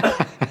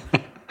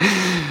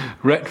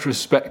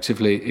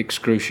retrospectively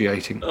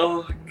excruciating.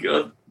 Oh,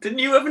 God. Didn't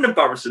you have an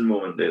embarrassing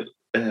moment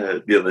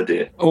the other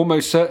day?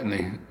 Almost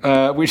certainly.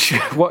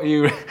 What are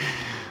you...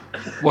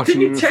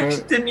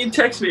 Didn't you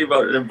text me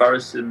about an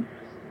embarrassing...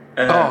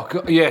 Oh,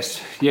 God,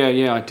 yes.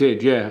 Yeah, I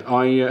did, yeah.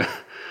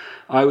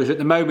 I was at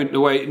the moment, the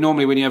way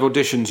normally when you have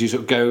auditions, you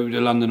sort of go to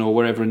London or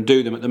wherever and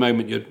do them. At the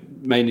moment, you're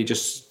mainly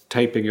just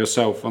taping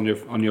yourself on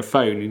your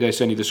phone. They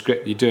send you the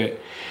script, you do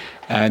it.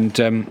 And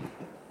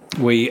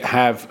We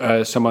have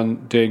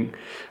someone doing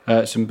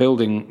some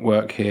building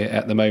work here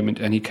at the moment,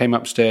 and he came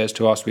upstairs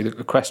to ask me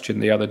a question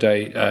the other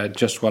day,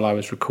 just while I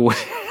was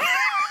recording.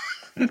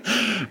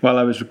 While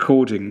I was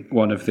recording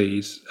one of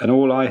these, and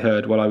all I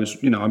heard while I was,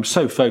 I'm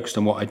so focused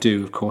on what I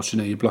do, of course,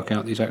 you block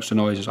out these extra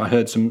noises. I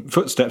heard some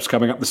footsteps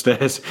coming up the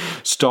stairs,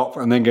 stop,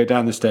 and then go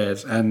down the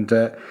stairs. And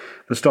the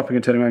stopping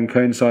and turning around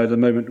coincided the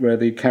moment where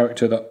the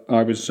character that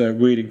I was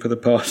reading for the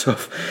part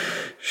of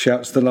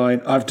shouts the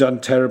line, "I've done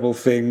terrible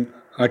thing.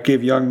 I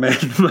give young men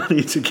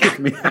money to give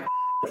me out."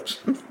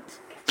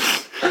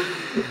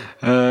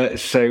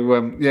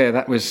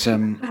 That was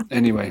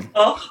anyway.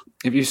 Oh.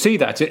 If you see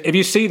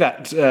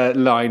that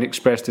line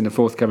expressed in the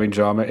forthcoming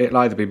drama, it'll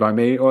either be by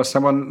me or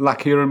someone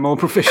luckier and more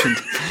proficient.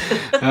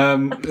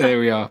 There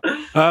we are.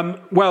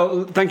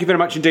 Well, thank you very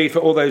much indeed for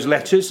all those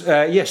letters.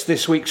 Yes,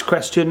 this week's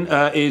question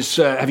is: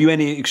 have you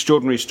any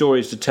extraordinary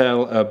stories to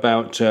tell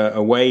about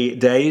away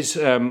days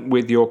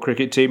with your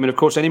cricket team? And of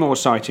course, any more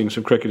sightings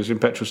of cricketers in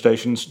petrol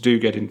stations, do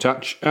get in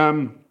touch.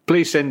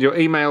 Please send your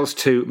emails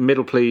to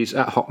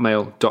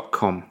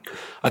middleplease@hotmail.com.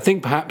 I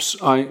think perhaps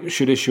I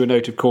should issue a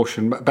note of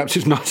caution. Perhaps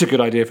it's not a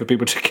good idea for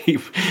people to keep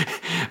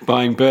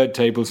buying bird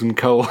tables and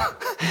coal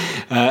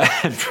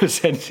and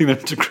presenting them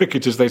to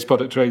cricketers they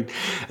spot at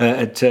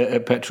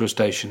petrol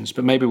stations.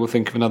 But maybe we'll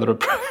think of another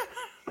approach.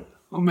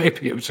 Or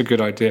maybe it was a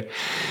good idea.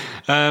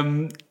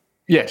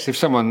 Yes, if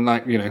someone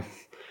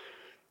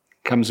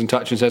comes in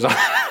touch and says,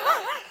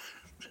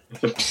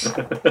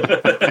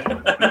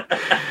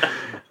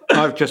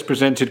 I've just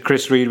presented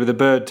Chris Reed with a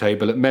bird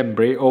table at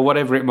Membry, or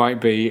whatever it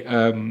might be,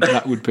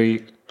 that would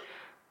be,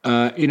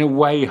 in a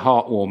way,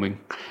 heartwarming.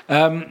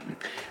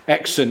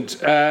 Excellent.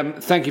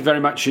 Thank you very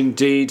much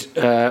indeed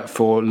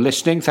for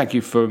listening. Thank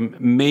you from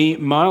me,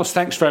 Miles.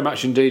 Thanks very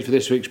much indeed for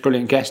this week's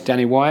brilliant guest,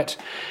 Danny Wyatt.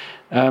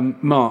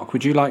 Mark,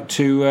 would you like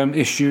to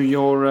issue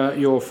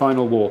your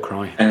final war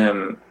cry?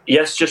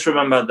 Yes, just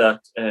remember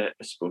that a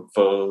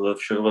spoonful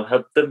of sugar will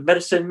help the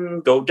medicine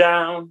go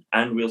down,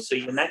 and we'll see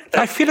you next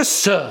time. I feel a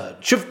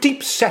surge of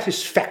deep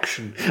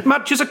satisfaction,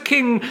 much as a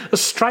king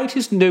astride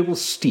his noble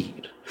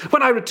steed.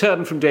 When I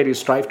return from daily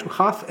strife to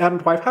hearth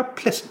and wife, how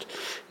pleasant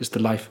is the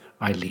life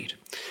I lead.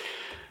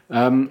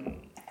 It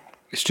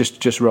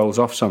just rolls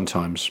off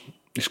sometimes.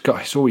 You've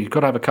got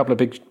to have a couple of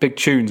big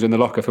tunes in the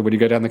locker for when you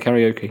go down the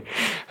karaoke.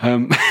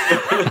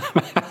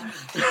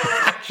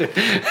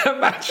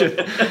 Imagine.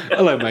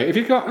 Hello, mate. Have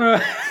you got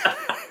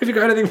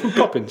anything from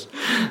Poppins?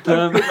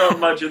 I could not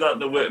imagine that in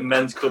the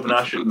men's club in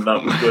Ashton.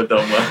 That would go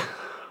down well.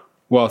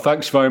 Well,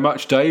 thanks very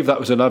much, Dave. That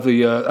was a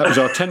lovely. That was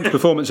our 10th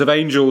performance of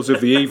Angels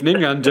of the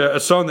evening, and a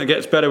song that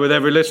gets better with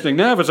every listening.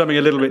 Now for something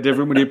a little bit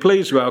different, will you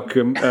please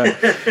welcome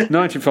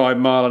 95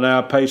 mile an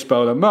hour pace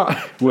bowler Mark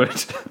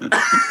Wood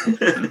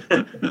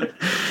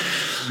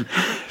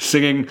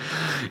singing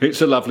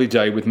 "It's a Lovely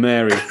Day with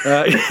Mary."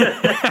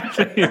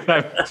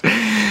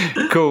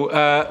 Cool.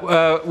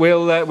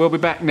 We'll be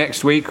back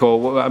next week,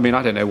 or I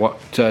don't know what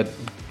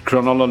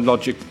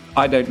chronologic.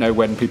 I don't know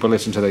when people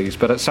listen to these,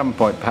 but at some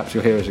point perhaps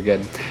you'll hear us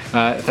again.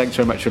 Thanks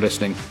very much for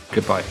listening.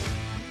 Goodbye.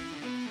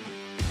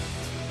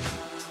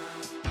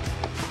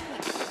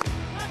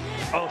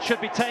 Oh, should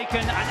be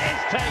taken and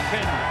is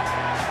taken.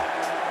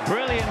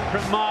 Brilliant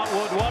from Mark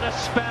Wood. What a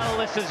spell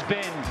this has been.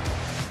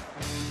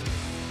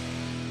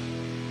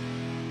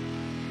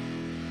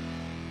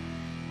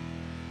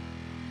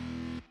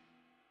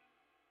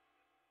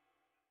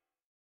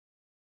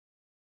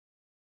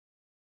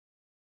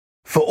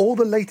 For all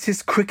the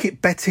latest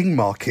cricket betting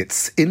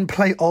markets,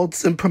 in-play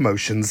odds and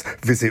promotions,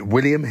 visit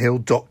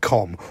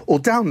WilliamHill.com or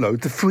download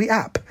the free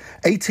app.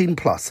 18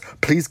 plus,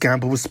 please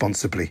gamble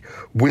responsibly.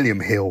 William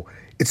Hill,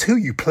 it's who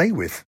you play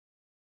with.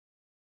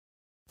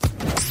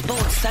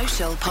 Sports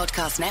Social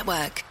Podcast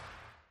Network.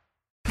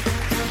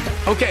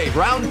 Okay,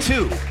 round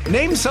two.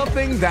 Name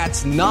something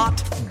that's not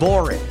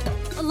boring.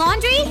 A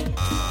laundry?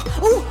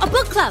 Ooh, a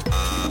book club.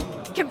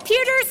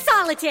 Computer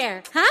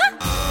solitaire, huh?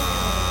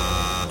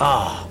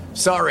 Ah.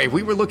 Sorry,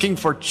 we were looking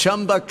for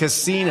Chumba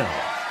Casino.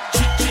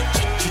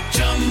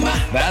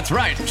 That's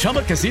right.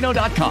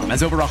 ChumbaCasino.com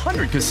has over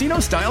 100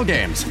 casino-style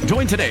games.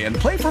 Join today and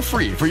play for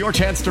free for your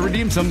chance to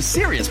redeem some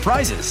serious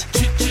prizes.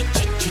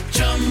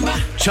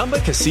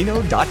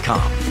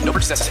 ChumbaCasino.com. No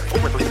purchase necessary.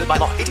 Void where prohibited by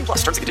law. 18 plus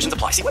terms and conditions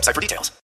apply. See website for details.